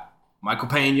got Michael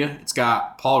Pena. It's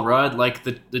got Paul Rudd. Like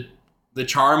the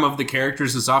charm of the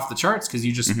characters is off the charts because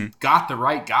you just got the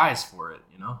right guys for it,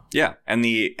 you know? Yeah, and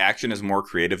the action is more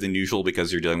creative than usual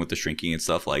because you're dealing with the shrinking and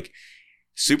stuff. Like,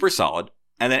 super solid.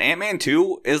 And then Ant-Man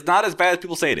 2 is not as bad as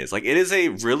people say it is. Like, it is a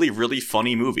really, really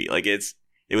funny movie. Like, it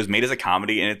was made as a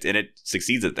comedy, and it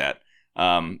succeeds at that.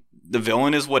 The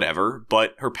villain is whatever,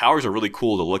 but her powers are really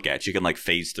cool to look at. She can, like,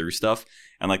 phase through stuff,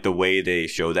 and, like, the way they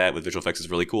show that with visual effects is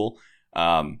really cool.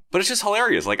 But it's just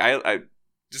hilarious. Like, I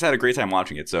just had a great time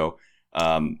watching it, so...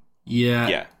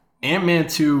 yeah. Ant-Man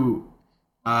 2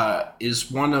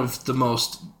 is one of the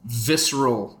most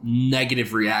visceral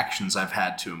negative reactions I've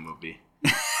had to a movie.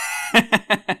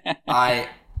 I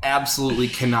absolutely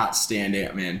cannot stand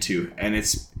Ant-Man 2, and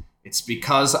it's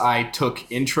because I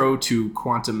took intro to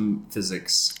quantum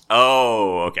physics.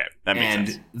 Oh, okay. That makes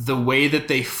sense. And the way that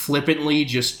they flippantly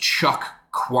just chuck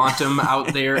quantum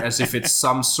out there as if it's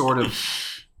some sort of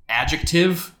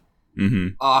adjective,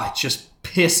 it just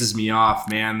pisses me off,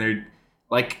 man. They're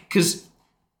like, because,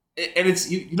 and it's,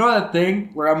 you know that thing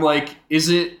where I'm like, is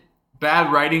it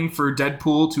bad writing for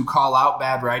Deadpool to call out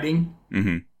bad writing?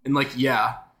 And like,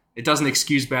 yeah, it doesn't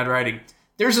excuse bad writing.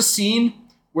 There's a scene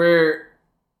where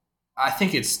I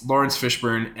think it's Lawrence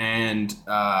Fishburne and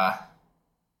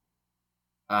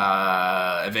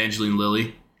Evangeline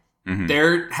Lilly.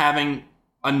 They're having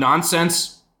a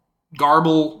nonsense,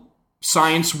 garble,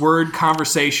 science word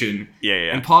conversation.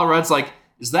 Yeah. And Paul Rudd's like,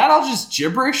 is that all just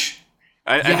gibberish?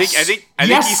 I think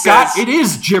yes, he Scott, says, it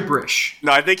is gibberish.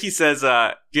 No, I think he says,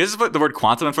 do you just put the word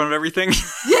quantum in front of everything?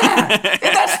 Yeah,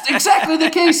 and that's exactly the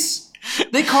case.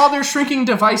 They call their shrinking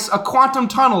device a quantum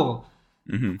tunnel.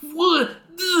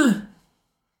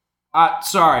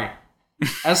 Sorry.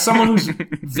 As someone who's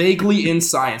vaguely in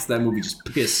science, that movie just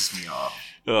pisses me off.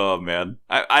 Oh, man.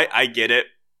 I get it.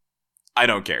 I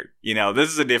don't care. You know, this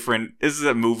is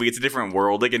a movie. It's a different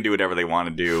world. They can do whatever they want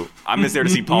to do. I'm just there to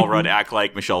see Paul Rudd act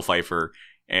like Michelle Pfeiffer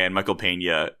and Michael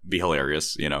Pena be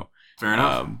hilarious, you know. Fair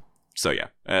enough. So, yeah,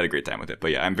 I had a great time with it.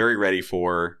 But, yeah, I'm very ready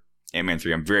for Ant-Man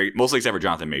 3. Mostly except for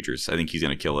Jonathan Majors. I think he's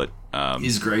going to kill it.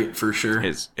 He's great, for sure.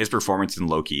 His performance in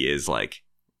Loki is, like,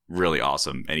 really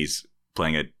awesome. And he's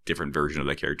playing a different version of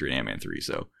that character in Ant-Man 3.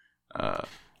 So, I'm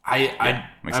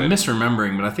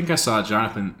misremembering, but I think I saw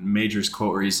Jonathan Majors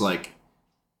quote where he's like,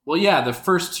 well, yeah, the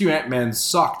first two Ant-Man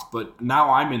sucked, but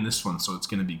now I'm in this one, so it's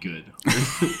going to be good.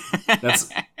 That's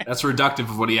reductive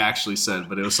of what he actually said,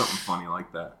 but it was something funny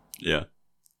like that. Yeah.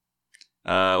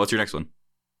 What's your next one?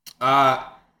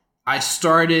 I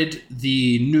started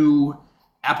the new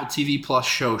Apple TV Plus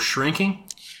show Shrinking.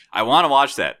 I want to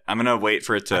watch that. I'm going to wait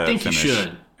for it to finish. You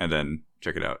should. And then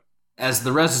check it out. As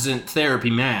the resident therapy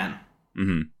man,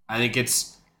 I think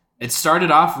it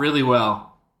started off really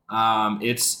well.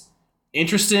 It's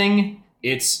interesting.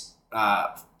 It's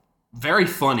very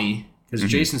funny because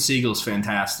Jason Segel is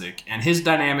fantastic, and his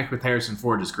dynamic with Harrison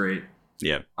Ford is great.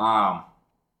 Yeah.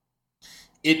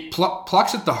 It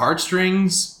plucks at the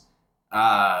heartstrings,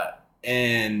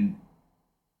 and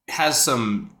has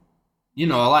some, a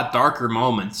lot darker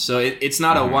moments. So it's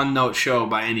not a one-note show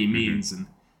by any means. And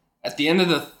at the end of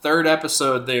the third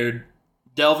episode, they're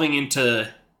delving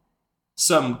into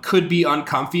some could-be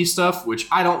uncomfy stuff, which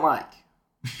I don't like.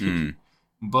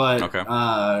 But,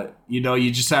 okay.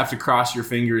 You just have to cross your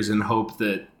fingers and hope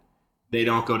that they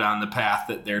don't go down the path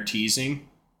that they're teasing.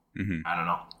 I don't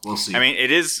know. We'll see. I mean,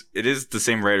 it is the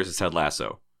same writers as Ted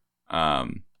Lasso.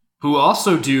 Who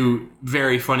also do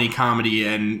very funny comedy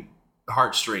and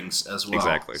heartstrings as well.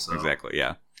 Exactly,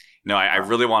 yeah. No, I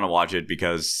really want to watch it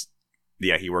because,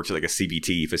 yeah, he works at like a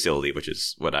CBT facility, which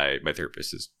is what my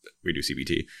therapist is. We do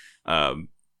CBT.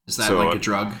 Is that like a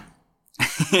drug?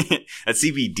 A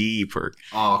CBD perk.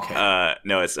 Oh, okay.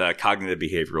 No, it's cognitive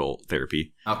behavioral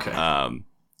therapy. Okay.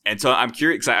 And so I'm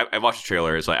curious, because I watched the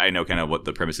trailer, so I know kind of what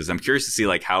the premise is. I'm curious to see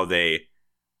like how they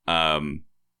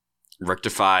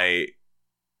rectify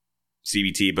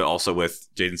CBT, but also with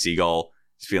Jason Segel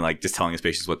just being like just telling his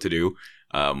patients what to do,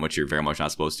 which you're very much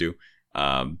not supposed to.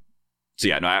 So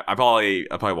yeah, no, I'll probably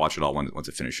watch it all once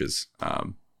it finishes.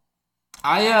 I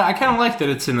kind of like that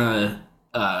it's in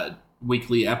a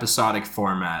weekly episodic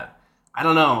format. I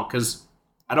don't know, because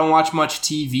I don't watch much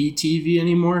TV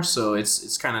anymore, so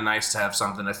it's kind of nice to have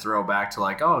something to throw back to,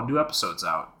 like, oh, new episodes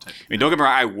out. I mean, don't get me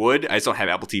wrong, I just don't have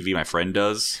Apple TV. My friend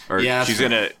does, or yeah, she's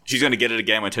gonna get it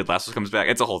again when Ted Lasso comes back.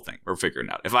 It's a whole thing. We're figuring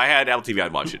it out. If I had Apple TV,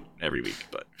 I'd watch it every week.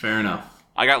 But fair enough.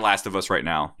 I got Last of Us right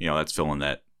now. That's filling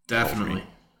that. Definitely.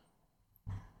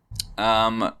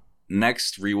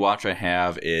 Next rewatch I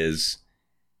have is,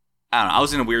 I don't know. I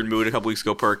was in a weird mood a couple weeks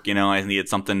ago, Perk. I needed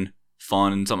something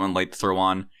fun, something light to throw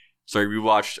on. So I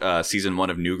rewatched season 1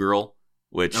 of New Girl,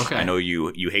 which I know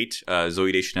you hate,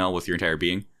 Zooey Deschanel with your entire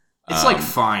being.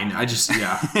 It's fine.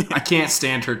 I can't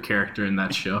stand her character in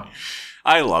that show.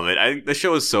 I love it. The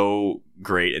show is so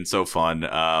great and so fun.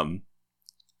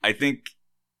 I think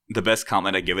the best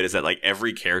comment I give it is that like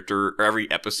every character or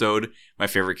every episode, my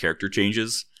favorite character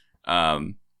changes,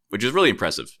 which is really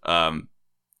impressive.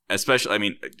 Especially, I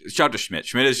mean, shout out to Schmidt.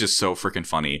 Schmidt is just so freaking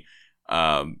funny.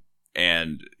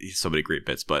 And he's so many great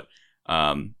bits, but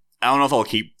I don't know if I'll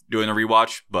keep doing the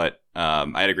rewatch, but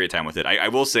I had a great time with it. I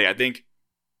will say, I think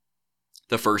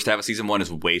the first half of season 1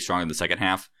 is way stronger than the second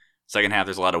half. Second half,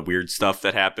 there's a lot of weird stuff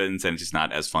that happens, and it's just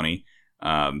not as funny.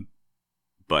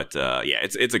 But yeah,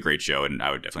 it's a great show, and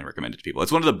I would definitely recommend it to people.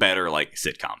 It's one of the better like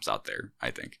sitcoms out there,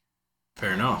 I think.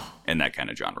 Fair enough. In that kind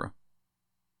of genre.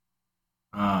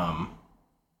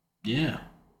 Yeah.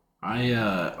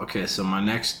 Okay, so my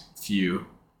next few,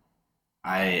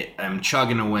 I am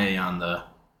chugging away on the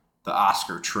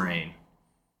Oscar train.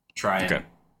 Try and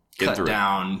cut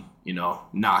down,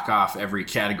 knock off every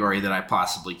category that I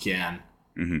possibly can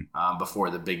before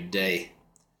the big day.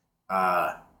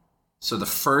 So the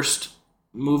first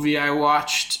movie I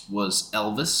watched was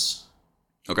Elvis.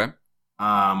 Okay.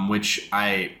 Which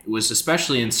I was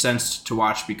especially incensed to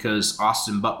watch because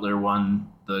Austin Butler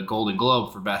won the Golden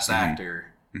Globe for Best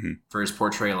Actor for his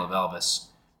portrayal of Elvis.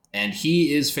 And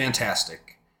he is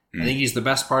fantastic. I think he's the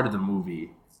best part of the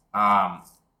movie.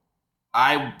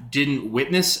 I didn't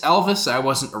witness Elvis. I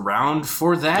wasn't around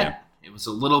for that. Yeah. It was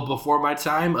a little before my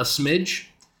time, a smidge.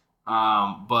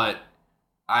 But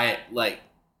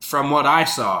from what I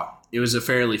saw, it was a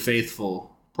fairly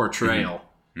faithful portrayal.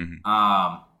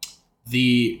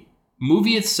 The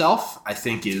movie itself, I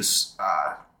think, is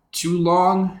too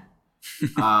long.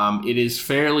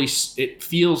 It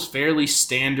feels fairly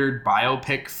standard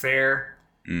biopic fare,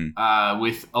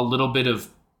 with a little bit of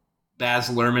Baz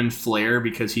Luhrmann flair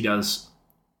because he does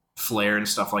flair and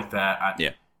stuff like that.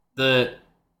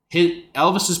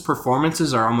 Elvis's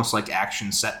performances are almost like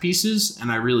action set pieces,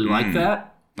 and I really like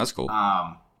that. That's cool.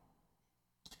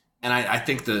 And I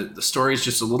think the story is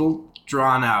just a little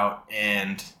drawn out,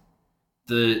 and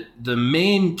the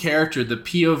main character, the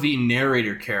POV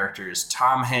narrator character, is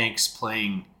Tom Hanks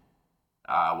playing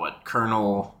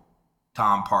Colonel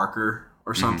Tom Parker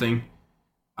or something,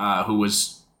 who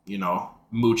was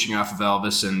mooching off of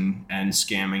Elvis and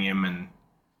scamming him, and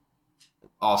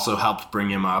also helped bring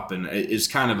him up, and it's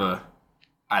kind of a,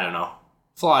 I don't know,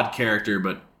 flawed character,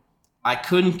 but I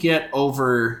couldn't get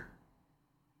over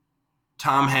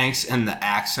Tom Hanks and the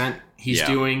accent he's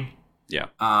doing. Yeah.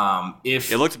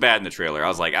 If it looked bad in the trailer, I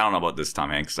was like, I don't know about this Tom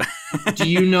Hanks. Do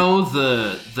you know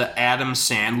the Adam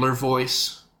Sandler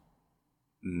voice?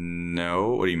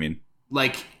 No. What do you mean?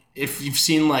 Like, if you've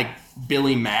seen like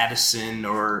Billy Madison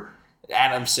or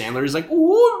Adam Sandler, he's like,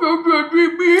 oh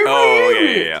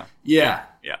yeah.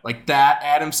 Like that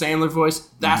Adam Sandler voice.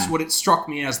 That's what it struck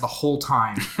me as the whole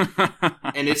time.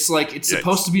 And it's like it's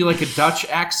supposed to be like a Dutch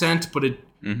accent, but it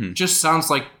just sounds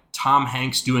like Tom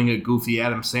Hanks doing a goofy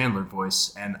Adam Sandler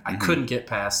voice, and I couldn't get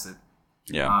past it.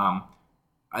 Yeah. I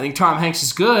think Tom Hanks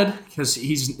is good because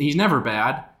he's never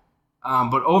bad.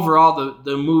 But overall,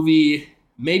 the movie,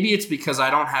 maybe it's because I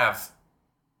don't have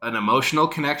an emotional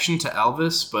connection to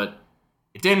Elvis, but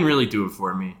it didn't really do it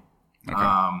for me.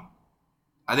 Okay.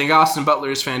 I think Austin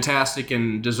Butler is fantastic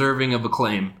and deserving of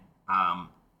acclaim. As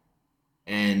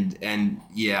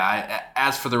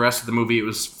for the rest of the movie, it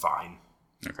was fine.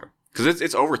 Okay. Because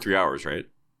it's over 3 hours, right?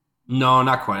 No,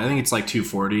 not quite. I think it's like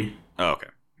 2:40. Oh, okay.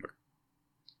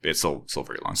 It's still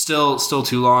very long. Still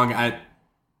too long. I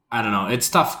don't know. It's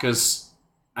tough because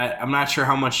I'm not sure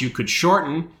how much you could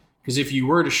shorten. Because if you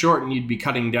were to shorten, you'd be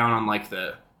cutting down on like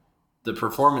the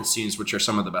performance scenes, which are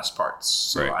some of the best parts.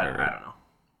 So I don't know.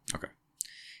 Okay.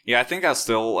 Yeah, I think I'll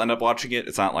still end up watching it.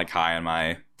 It's not like high on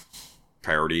my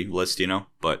priority list,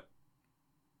 but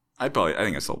I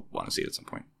think I still want to see it at some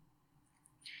point.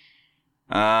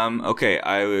 Okay.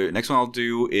 Next one I'll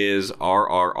do is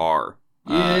RRR.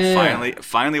 Yeah.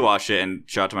 Finally watched it, and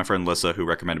shout out to my friend Lissa who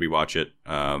recommended me watch it.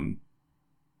 Not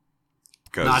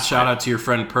shout out to your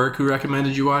friend Perk who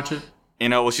recommended you watch it.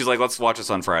 Well, she's like, let's watch this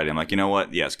on Friday. I'm like, you know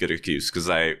what? Yes, good excuse, because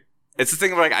it's the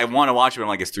thing of like I want to watch it, but I'm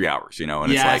like, it's 3 hours,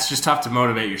 and it's just tough to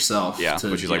motivate yourself. Yeah,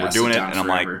 but she's like, we're doing it, and I'm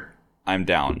like, I'm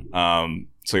down.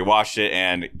 So we watched it,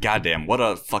 and goddamn, what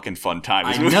a fucking fun time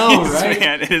this movie is, right?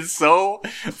 Man, it is so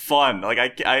fun.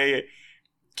 Like I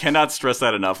cannot stress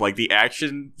that enough. Like the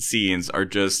action scenes are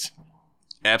just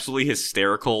absolutely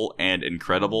hysterical and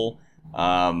incredible.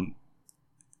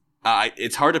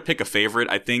 It's hard to pick a favorite.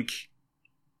 I think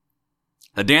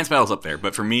the dance battle's up there,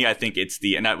 but for me, I think it's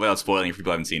and not without spoiling if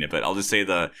people haven't seen it, but I'll just say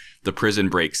the prison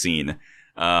break scene.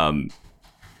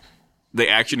 The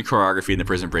action choreography in the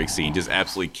prison break scene just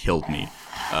absolutely killed me.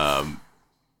 God,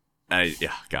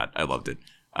 I loved it.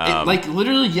 Like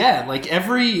literally, yeah. Like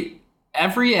every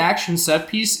action set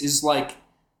piece is like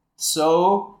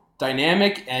so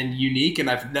dynamic and unique, and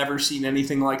I've never seen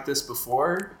anything like this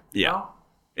before. Yeah,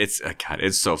 it's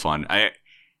so fun. I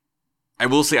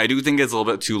will say I do think it's a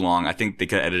little bit too long. I think they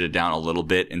could edit it down a little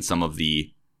bit in some of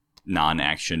the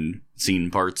non-action scene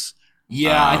parts.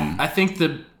 Yeah, I think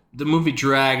the movie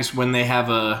drags when they have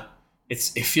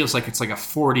it feels like it's like a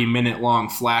 40-minute long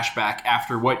flashback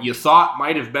after what you thought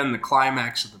might have been the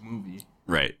climax of the movie.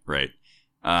 Right.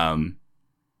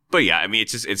 But yeah, I mean,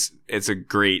 it's a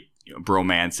great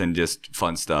bromance and just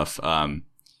fun stuff.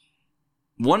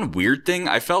 One weird thing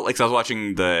I felt like, 'cause I was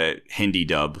watching the Hindi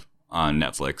dub on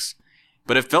Netflix,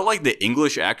 but it felt like the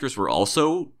English actors were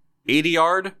also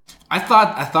ADR'd. I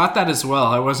thought that as well.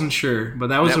 I wasn't sure, but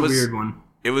that was a weird one.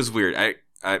 It was weird. I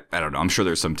don't know. I'm sure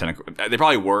there's some technical. They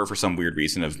probably were for some weird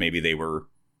reason of maybe they were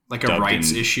like a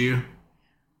rights issue.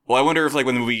 Well, I wonder if like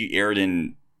when the movie aired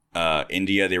in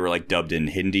India, they were like dubbed in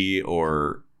Hindi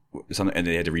or something, and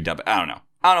they had to redub it. I don't know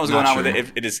what's going on with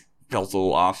it. It just felt a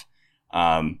little off.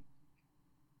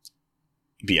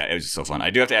 But yeah, it was just so fun. I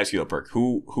do have to ask you though, Perk.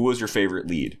 Who was your favorite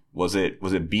lead? Was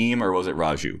it Beam or was it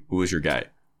Raju? Who was your guy?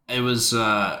 It was.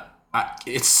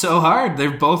 It's so hard.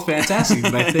 They're both fantastic,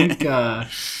 but I think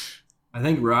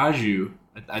Raju.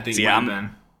 I think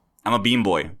I'm a Beam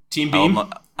boy. Team Beam.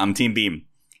 I'm Team Beam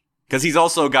because he's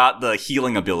also got the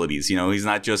healing abilities. He's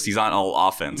not all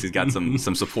offense. He's got some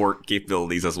support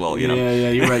capabilities as well.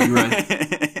 Yeah. You're right.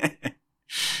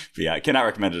 But yeah, I cannot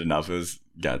recommend it enough. It's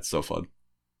so fun.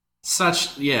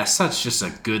 Such just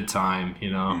a good time.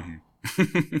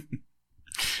 Mm-hmm.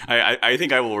 I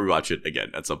think I will rewatch it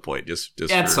again at some point. Just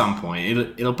at some point,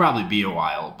 it'll probably be a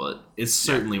while, but it's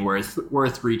certainly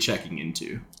worth rechecking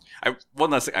into.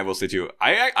 One last thing I will say too.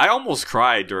 I almost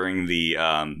cried during the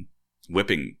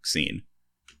whipping scene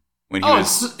when he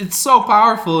was. It's so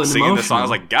powerful and singing emotional. the song. I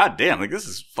was like, God damn! Like this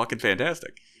is fucking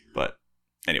fantastic. But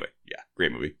anyway, yeah,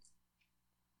 great movie.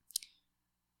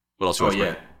 What else?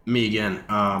 Me again.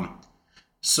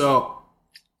 So.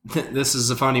 This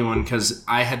is a funny one because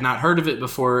I had not heard of it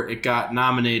before it got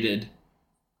nominated.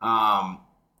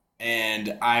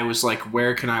 And I was like,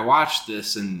 where can I watch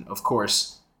this? And of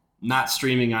course, not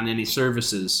streaming on any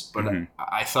services. But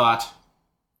I thought,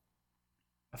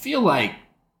 I feel like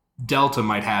Delta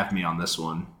might have me on this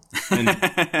one. And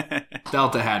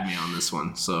Delta had me on this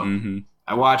one. So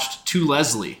I watched To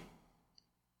Leslie.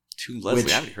 To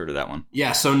Leslie? I haven't heard of that one.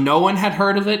 Yeah, so no one had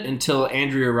heard of it until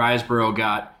Andrea Riseborough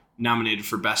got nominated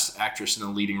for Best Actress in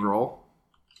a Leading Role.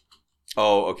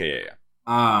 Oh, okay, yeah.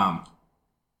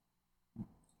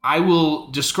 I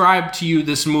will describe to you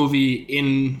this movie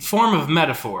in form of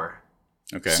metaphor.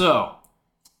 Okay. So,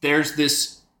 there's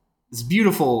this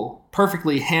beautiful,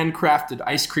 perfectly handcrafted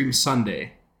ice cream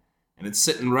sundae, and it's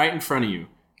sitting right in front of you.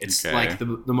 It's like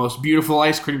the most beautiful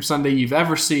ice cream sundae you've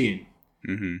ever seen.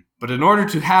 Mm-hmm. But in order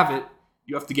to have it,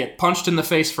 you have to get punched in the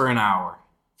face for an hour.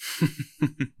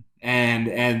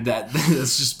 And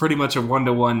that's just pretty much a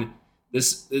 1-to-1.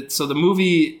 So the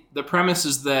movie, the premise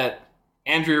is that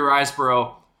Andrea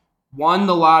Riseborough won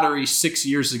the lottery 6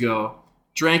 years ago,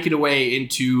 drank it away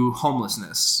into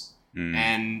homelessness,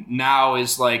 and now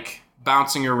is like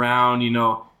bouncing around,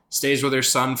 stays with her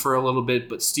son for a little bit,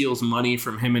 but steals money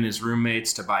from him and his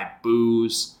roommates to buy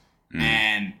booze.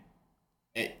 And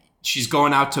she's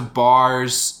going out to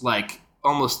bars, like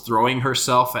almost throwing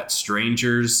herself at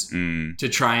strangers to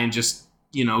try and just,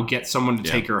 get someone to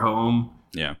take her home.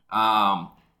 Yeah.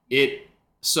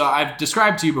 So I've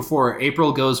described to you before,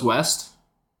 April Goes West.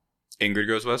 Ingrid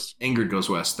Goes West? Ingrid Goes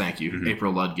West, thank you. Mm-hmm.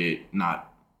 April Ludgate,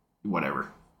 not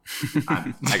whatever.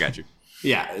 I got you.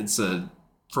 Yeah, it's a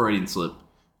Freudian slip.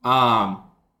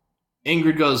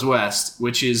 Ingrid Goes West,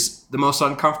 which is the most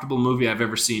uncomfortable movie I've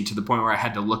ever seen, to the point where I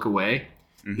had to look away.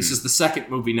 This is the second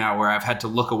movie now where I've had to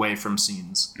look away from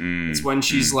scenes. It's when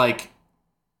she's like,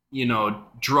 you know,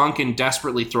 drunk and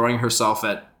desperately throwing herself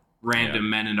at random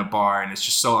men in a bar, and it's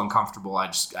just so uncomfortable.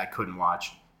 I couldn't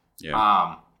watch.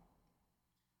 Yeah.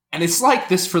 And it's like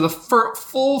this for the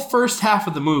full first half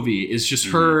of the movie is just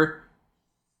her,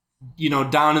 you know,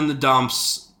 down in the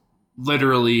dumps,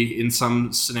 literally in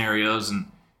some scenarios,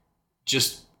 and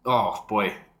just, oh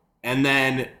boy. And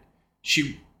then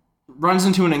she runs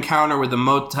into an encounter with a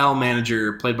motel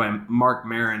manager played by Mark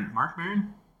Maron. Mark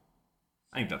Maron?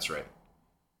 I think that's right.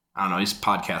 I don't know. He's a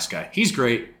podcast guy. He's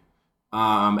great.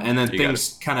 And then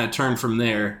things kind of turn from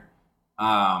there.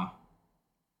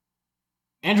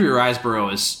 Andrea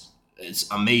Riseborough is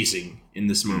amazing in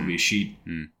this movie. She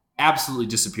absolutely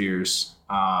disappears.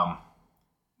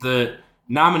 The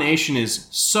nomination is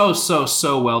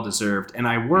so well deserved, and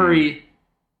I worry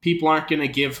people aren't going to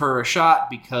give her a shot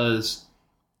because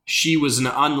she was an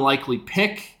unlikely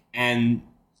pick, and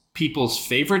people's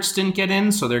favorites didn't get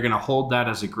in, so they're going to hold that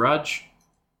as a grudge.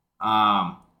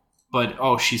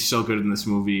 But she's so good in this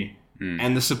movie,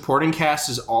 and the supporting cast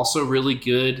is also really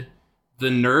good. The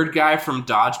nerd guy from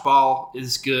Dodgeball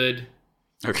is good.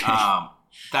 Okay.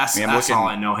 That's all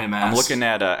I know him as. I'm looking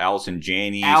at Allison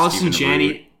Janney. Allison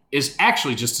Janney is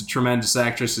actually just a tremendous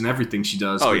actress in everything she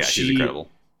does. Oh, yeah, she's incredible.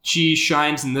 She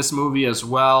shines in this movie as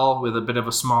well with a bit of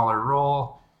a smaller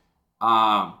role.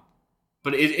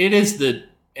 But it is the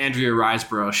Andrea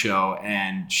Riseborough show,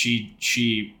 and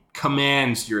she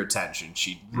commands your attention.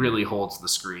 She really holds the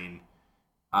screen.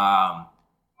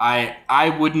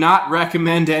 I would not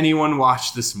recommend anyone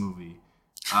watch this movie.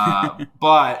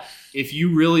 But if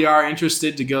you really are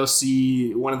interested to go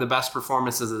see one of the best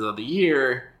performances of the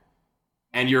year,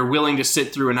 and you're willing to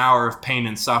sit through an hour of pain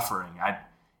and suffering,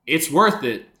 it's worth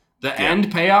it. The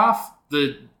end payoff,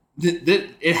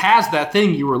 it has that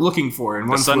thing you were looking for in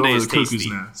One Flew Over the Cuckoo's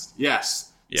Nest.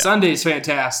 Yes. Yeah. Sunday's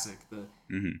fantastic.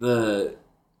 The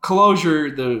closure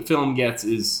the film gets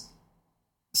is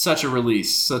such a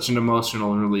release, such an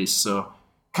emotional release. So,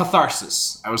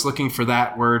 catharsis. I was looking for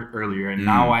that word earlier, and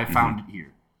now I found it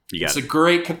here. It's a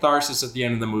great catharsis at the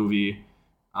end of the movie.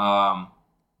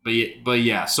 But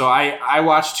yeah, so I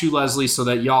watched To Leslie so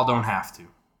that y'all don't have to.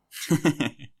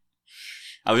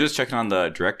 I was just checking on the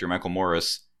director, Michael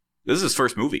Morris. This is his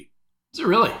first movie. Is it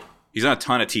really? He's on a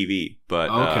ton of TV,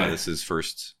 but this is his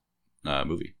first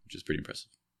movie, which is pretty impressive.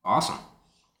 Awesome.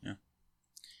 Yeah.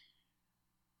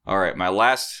 All right, my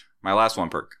last one,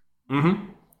 Perk.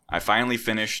 I finally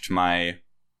finished my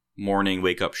morning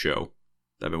wake-up show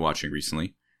that I've been watching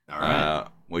recently, all right.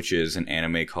 Which is an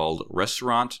anime called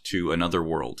Restaurant to Another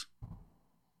World.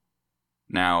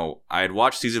 Now, I had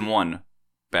watched season 1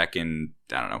 back in,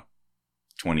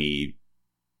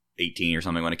 2018 or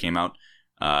something when it came out,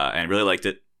 and really liked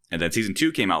it. And then season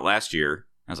 2 came out last year.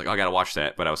 I was like, I gotta watch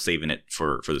that, but I was saving it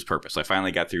for this purpose. So I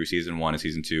finally got through season 1 and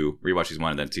season 2, rewatched season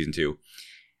 1 and then season 2.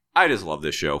 I just love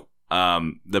this show.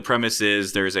 The premise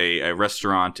is there's a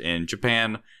restaurant in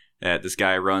Japan that this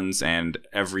guy runs, and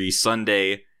every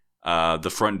Sunday,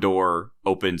 the front door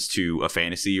opens to a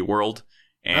fantasy world,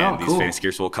 and these fantasy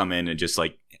characters will come in and just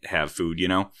like have food, you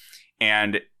know?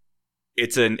 And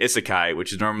it's an isekai,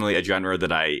 which is normally a genre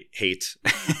that I hate,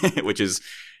 which is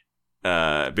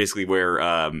basically where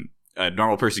a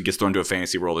normal person gets thrown to a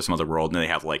fantasy world or some other world, and then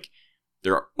they have like,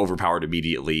 they're overpowered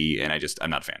immediately, and I'm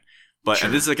not a fan. But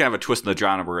this is kind of a twist in the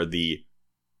genre where the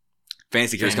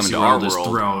fantasy characters come into our world. Is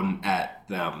thrown at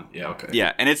them. Yeah, okay.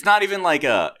 Yeah, and it's not even like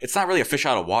it's not really a fish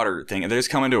out of water thing. And they just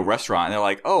come into a restaurant and they're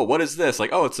like, oh, what is this?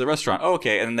 Like, oh, it's a restaurant. Oh,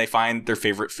 okay. And then they find their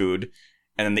favorite food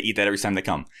and then they eat that every time they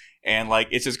come. And like,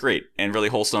 it's just great and really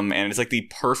wholesome. And it's like the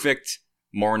perfect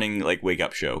morning, like wake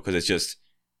up show. Cause it's just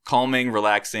calming,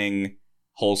 relaxing,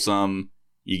 wholesome.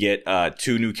 You get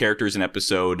 2 new characters an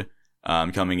episode.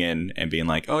 Coming in and being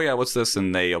like, oh yeah, what's this?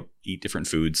 And they eat different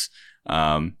foods.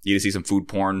 You get to see some food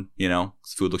porn, you know,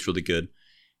 food looks really good.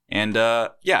 And I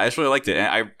just really liked it.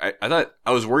 And I thought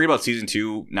I was worried about season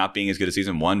 2 not being as good as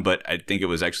season 1, but I think it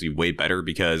was actually way better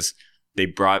because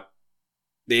they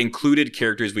included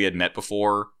characters we had met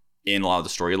before in a lot of the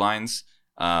storylines.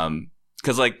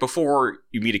 Because like before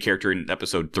you meet a character in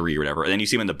episode 3 or whatever, and then you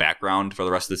see them in the background for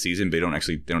the rest of the season, but they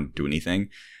don't do anything.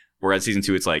 Whereas season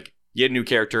 2, it's like, you get a new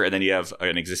character, and then you have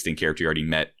an existing character you already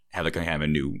met, have like kind of a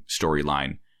new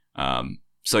storyline.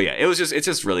 So yeah, it's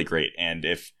just really great. And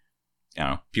if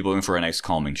people are looking for a nice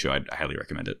calming show, I highly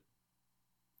recommend it.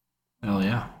 Hell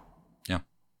yeah, yeah.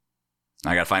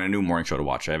 I gotta find a new morning show to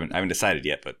watch. I haven't decided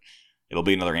yet, but it'll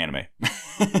be another anime.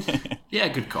 Yeah,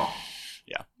 good call.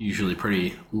 Yeah, usually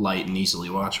pretty light and easily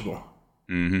watchable.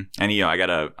 Mm-hmm. And I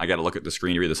gotta look at the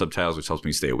screen to read the subtitles, which helps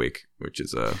me stay awake, which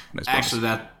is a nice bonus.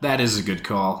 Actually, that is a good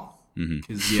call.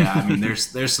 Because I mean,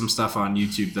 there's some stuff on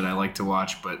YouTube that I like to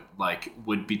watch, but like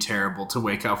would be terrible to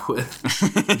wake up with.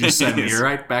 Just send me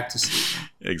right back to sleep.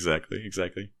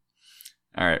 Exactly.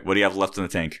 All right, what do you have left in the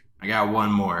tank? I got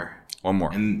one more.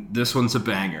 And this one's a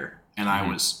banger. And I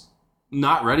was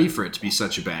not ready for it to be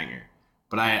such a banger.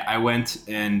 But I went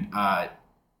and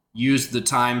used the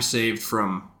time saved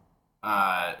from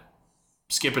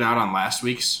skipping out on last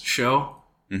week's show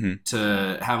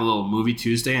to have a little movie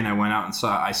Tuesday. And I went out and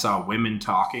saw Women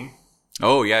Talking.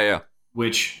 Oh, yeah.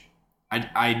 Which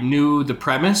I knew the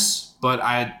premise, but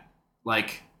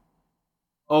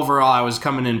overall I was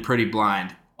coming in pretty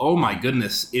blind. Oh my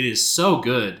goodness, it is so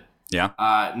good. Yeah.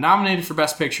 Nominated for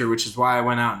Best Picture, which is why I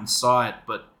went out and saw it.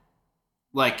 But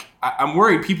I'm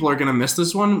worried people are gonna miss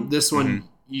this one. This one,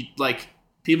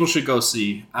 people should go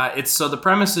see. The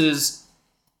premise is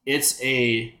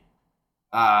it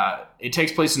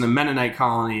takes place in a Mennonite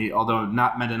colony, although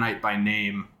not Mennonite by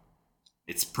name.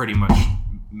 It's pretty much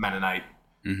Mennonite,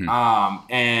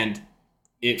 and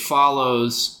it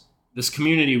follows this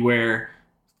community where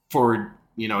for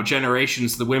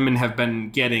generations the women have been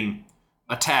getting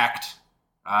attacked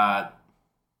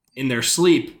in their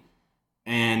sleep,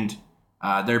 and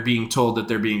they're being told that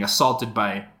they're being assaulted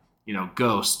by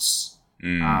ghosts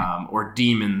or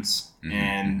demons,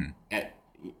 and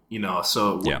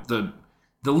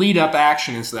the lead up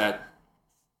action is that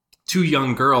two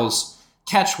young girls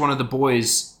catch one of the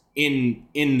boys in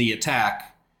the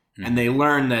attack, and they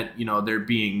learn that they're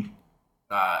being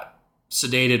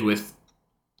sedated with,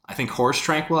 I think, horse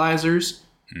tranquilizers,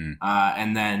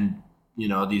 and then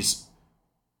these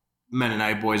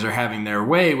Mennonite boys are having their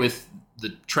way with the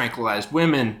tranquilized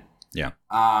women. Yeah.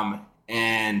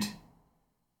 And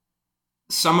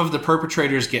some of the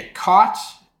perpetrators get caught,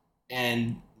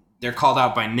 and they're called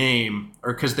out by name,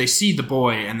 or because they see the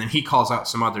boy, and then he calls out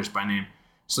some others by name.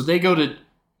 So they go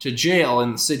to jail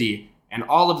in the city, and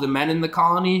all of the men in the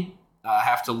colony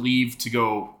have to leave to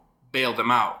go bail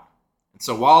them out. And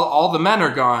so while all the men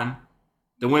are gone,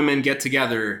 the women get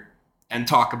together and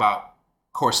talk about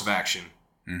course of action.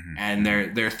 And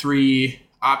their three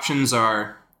options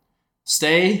are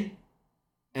stay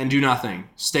and do nothing,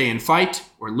 stay and fight,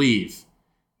 or leave.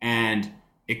 And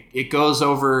it goes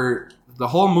over the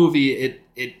whole movie.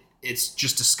 It's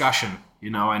just discussion,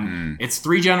 and it's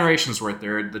 3 generations worth.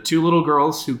 There are the 2 little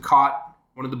girls who caught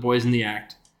one of the boys in the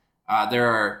act. There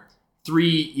are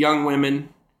 3 young women,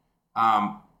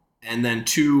 and then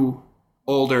 2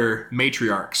 older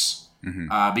matriarchs,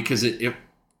 because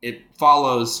it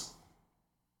follows.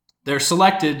 They're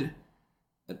selected.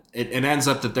 It ends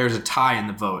up that there's a tie in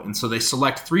the vote, and so they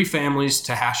select 3 families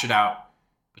to hash it out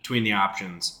between the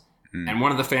options. And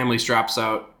one of the families drops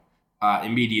out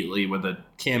immediately with a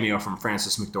cameo from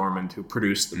Frances McDormand, who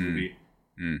produced the movie.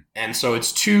 And so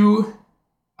it's two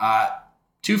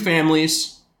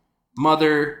families,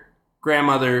 mother,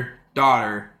 grandmother,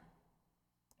 daughter,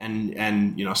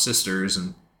 and sisters,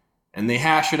 and they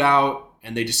hash it out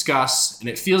and they discuss, and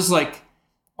it feels like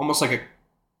almost like a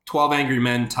 12 Angry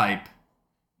Men type.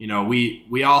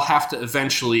 We all have to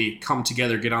eventually come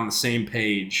together, get on the same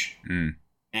page.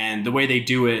 And the way they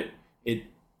do it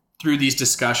through these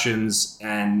discussions,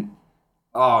 and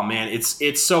oh man,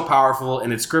 it's so powerful,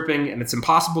 and it's gripping, and it's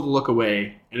impossible to look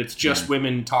away, and it's just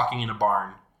women talking in a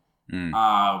barn.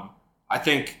 I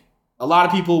think a lot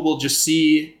of people will just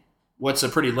see what's a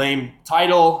pretty lame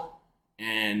title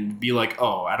and be like,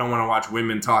 oh, I don't want to watch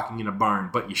women talking in a barn,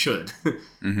 but you should.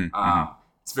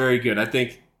 It's very good. I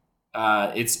think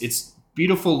it's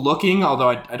beautiful looking, although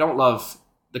I don't love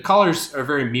the colors are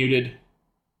very muted.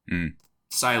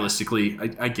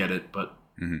 Stylistically, I get it, but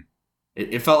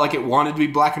it felt like it wanted to be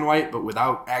black and white, but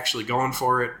without actually going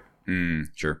for it.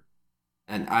 Sure.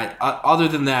 And other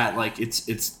than that,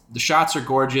 it's the shots are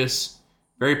gorgeous,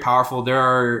 very powerful. There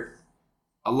are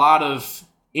a lot of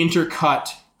intercut,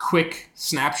 quick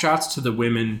snapshots to the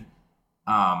women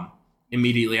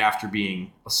immediately after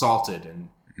being assaulted, and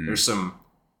there's some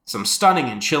stunning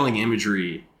and chilling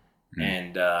imagery,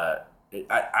 and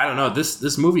I don't know,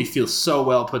 this movie feels so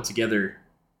well put together,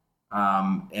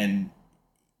 and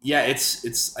yeah,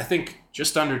 it's I think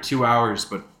just under 2 hours,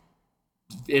 but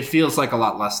it feels like a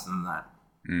lot less than that.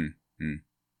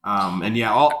 And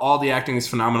yeah, all the acting is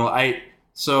phenomenal.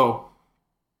 So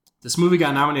this movie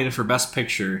got nominated for Best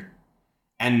Picture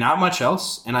and not much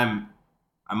else, and I'm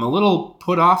a little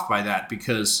put off by that,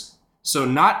 because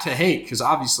not to hate, because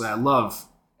obviously I love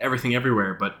Everything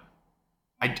Everywhere, but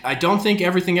I don't think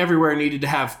Everything Everywhere needed to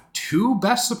have 2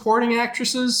 Best Supporting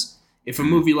Actresses if a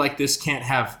movie like this can't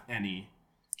have any.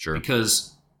 Sure.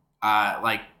 Because,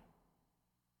 like,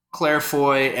 Claire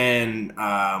Foy and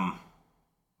I'm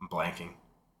blanking.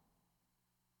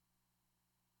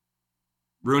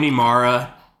 Rooney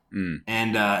Mara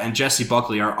and Jesse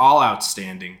Buckley are all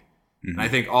outstanding, and I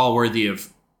think all worthy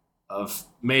of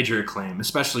major acclaim.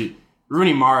 Especially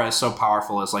Rooney Mara is so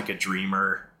powerful as like a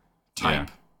dreamer type,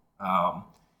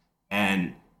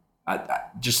 and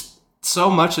just so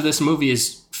much of this movie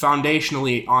is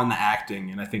foundationally on the acting,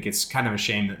 and I think it's kind of a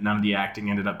shame that none of the acting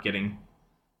ended up getting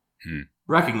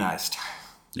recognized.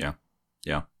 Yeah.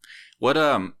 What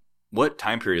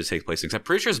time period does it take place in? 'Cause I'm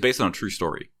pretty sure it's based on a true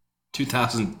story.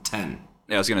 2010.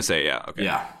 Yeah, I was gonna say, yeah, okay.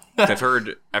 Yeah. I've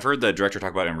heard the director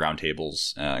talk about it in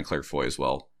roundtables and Claire Foy as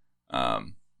well.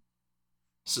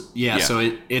 So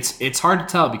it's hard to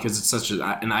tell because it's such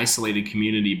an isolated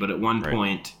community. But at one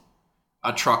point,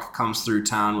 a truck comes through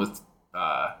town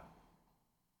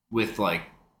with like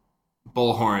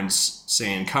bullhorns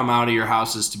saying, "Come out of your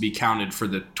houses to be counted for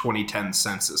the 2010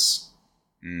 census."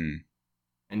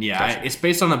 And it's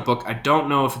based on a book. I don't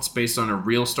know if it's based on a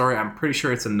real story. I'm pretty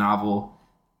sure it's a novel.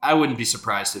 I wouldn't be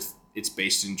surprised if it's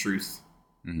based in truth.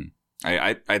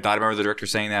 I thought I remember the director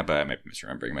saying that, but I might be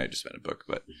misremembering. It might have just been a book.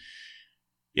 But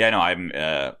yeah, no, I'm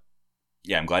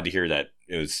glad to hear that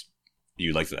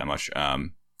you liked it that much.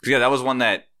 Because that was one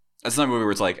that's another movie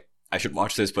where it's like, I should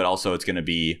watch this, but also it's going to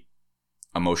be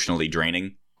emotionally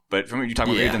draining. But from what you talk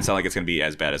about, it doesn't sound like it's going to be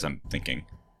as bad as I'm thinking.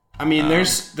 I mean,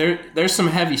 there's some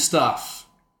heavy stuff.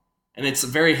 And it's a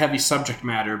very heavy subject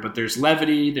matter, but there's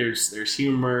levity, there's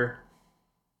humor.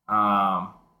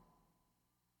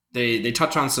 They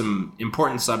touch on some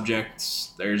important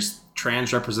subjects. There's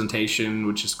trans representation,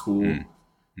 which is cool.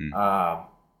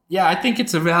 I think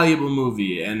it's a valuable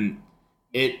movie, and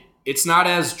it's not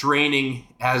as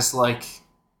draining as like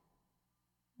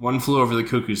One Flew Over the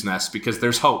Cuckoo's Nest because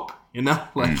there's hope.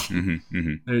 Like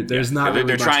there's not. Really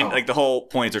they're trying. hope. Like the whole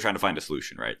point is they're trying to find a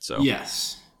solution, right? So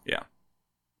yes. Yeah.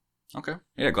 Okay.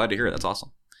 Yeah, glad to hear it. That's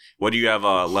awesome. What do you have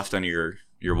left on your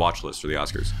watch list for the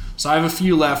Oscars? So I have a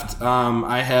few left.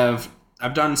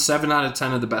 I've done 7 out of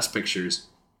 10 of the best pictures.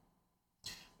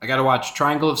 I got to watch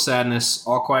Triangle of Sadness,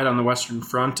 All Quiet on the Western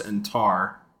Front, and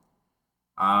Tar.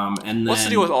 And then, what's the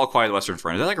deal with All Quiet on the Western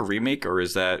Front? Is that like a remake, or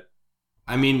is that?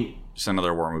 I mean, just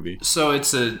another war movie. So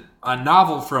it's a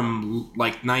novel from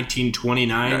like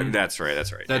 1929. That's right.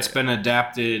 That's been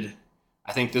adapted.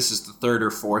 I think this is the 3rd or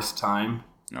 4th time.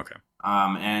 Okay.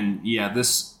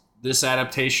 This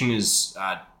adaptation is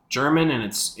German, and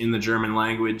it's in the German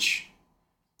language,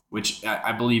 which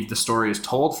I believe the story is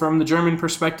told from the German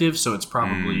perspective, so it's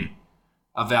probably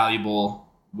a valuable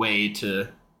way to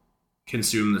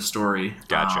consume the story.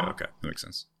 Gotcha. Okay, that makes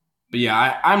sense. But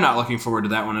yeah, I'm not looking forward to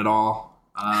that one at all.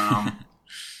 I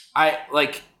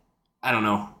don't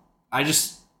know. I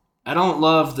don't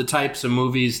love the types of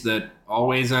movies that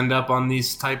always end up on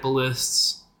these type of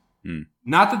lists.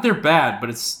 Not that they're bad,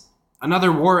 but it's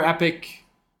another war epic.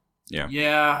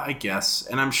 Yeah, I guess.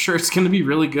 And I'm sure it's going to be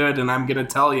really good, and I'm going to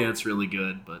tell you it's really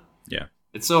good, but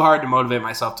it's so hard to motivate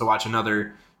myself to watch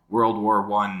another World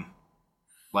War I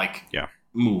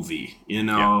movie,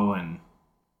 and I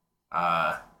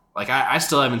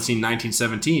still haven't seen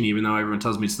 1917, even though everyone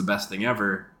tells me it's the best thing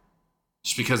ever,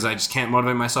 just because I just can't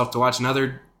motivate myself to watch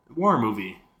another war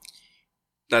movie.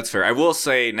 That's fair. I will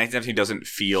say 1917 doesn't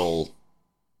feel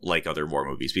like other war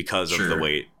movies because of the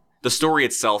way the story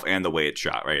itself and the way it's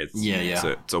shot, right? It's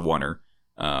a oneer.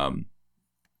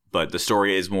 But the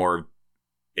story is more,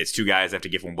 it's two guys have to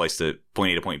get from one place to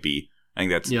point A to point B. I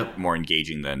think that's more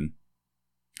engaging than,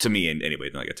 to me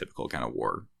anyway, than like a typical kind of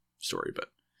war story. But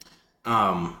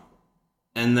and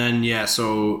then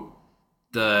so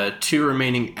the 2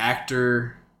 remaining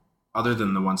other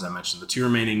than the ones I mentioned, the 2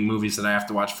 remaining movies that I have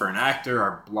to watch for an actor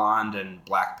are Blonde and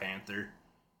Black Panther.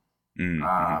 And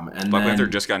Black Panther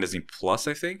just got on Disney Plus,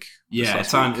 I think. Yeah,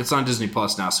 it's on Disney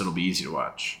Plus now, so it'll be easy to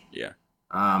watch. Yeah.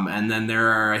 And then there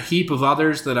are a heap of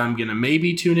others that I'm gonna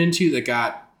maybe tune into that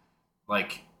got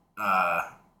like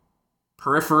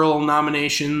peripheral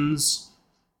nominations,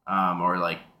 or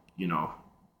like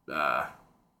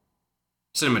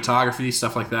cinematography,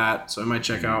 stuff like that. So I might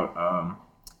check out. I'm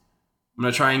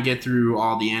gonna try and get through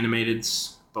all the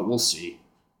animateds, but we'll see.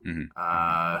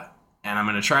 And I'm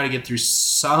going to try to get through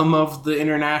some of the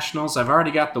internationals. I've already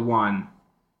got the one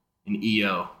in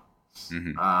EO.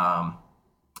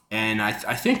 And I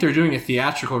think they're doing a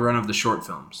theatrical run of the short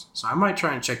films. So I might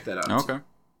try and check that out. Okay.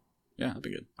 Yeah, that'd be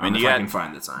good. I mean, if I can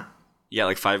find the time. Yeah,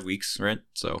 like 5 weeks, right?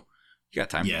 So you got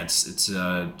time. Yeah, it's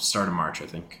start of March, I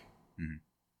think.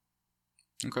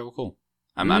 Okay, well, cool.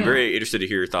 I'm very interested to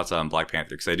hear your thoughts on Black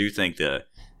Panther, because I do think the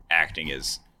acting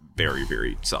is very,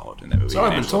 very solid in that movie. So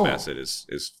I've been Angela told. Bassett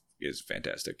is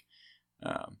fantastic.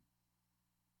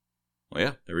 Well,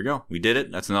 yeah, there we go. We did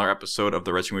it. That's another episode of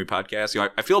the Wrestling Movie Podcast. You know,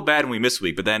 I feel bad when we miss a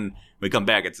week, but then when we come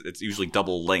back, it's usually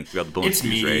double length. We got the bonus It's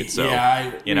news, me. right? So,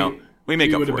 Yeah, we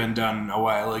make up would for have it. been done a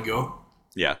while ago.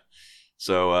 Yeah.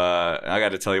 So I got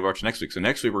to tell you about next week. So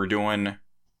next week we're doing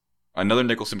another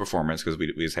Nicholson performance because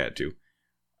we just had to.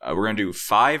 We're going to do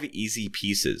 5 Easy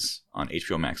Pieces on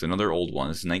HBO Max. Another old one.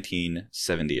 This is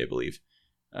 1970, I believe.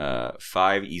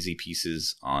 5 Easy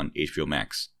Pieces on HBO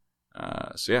Max.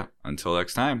 So yeah, until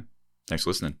next time. Thanks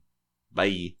for listening.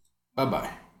 Bye.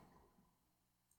 Bye-bye.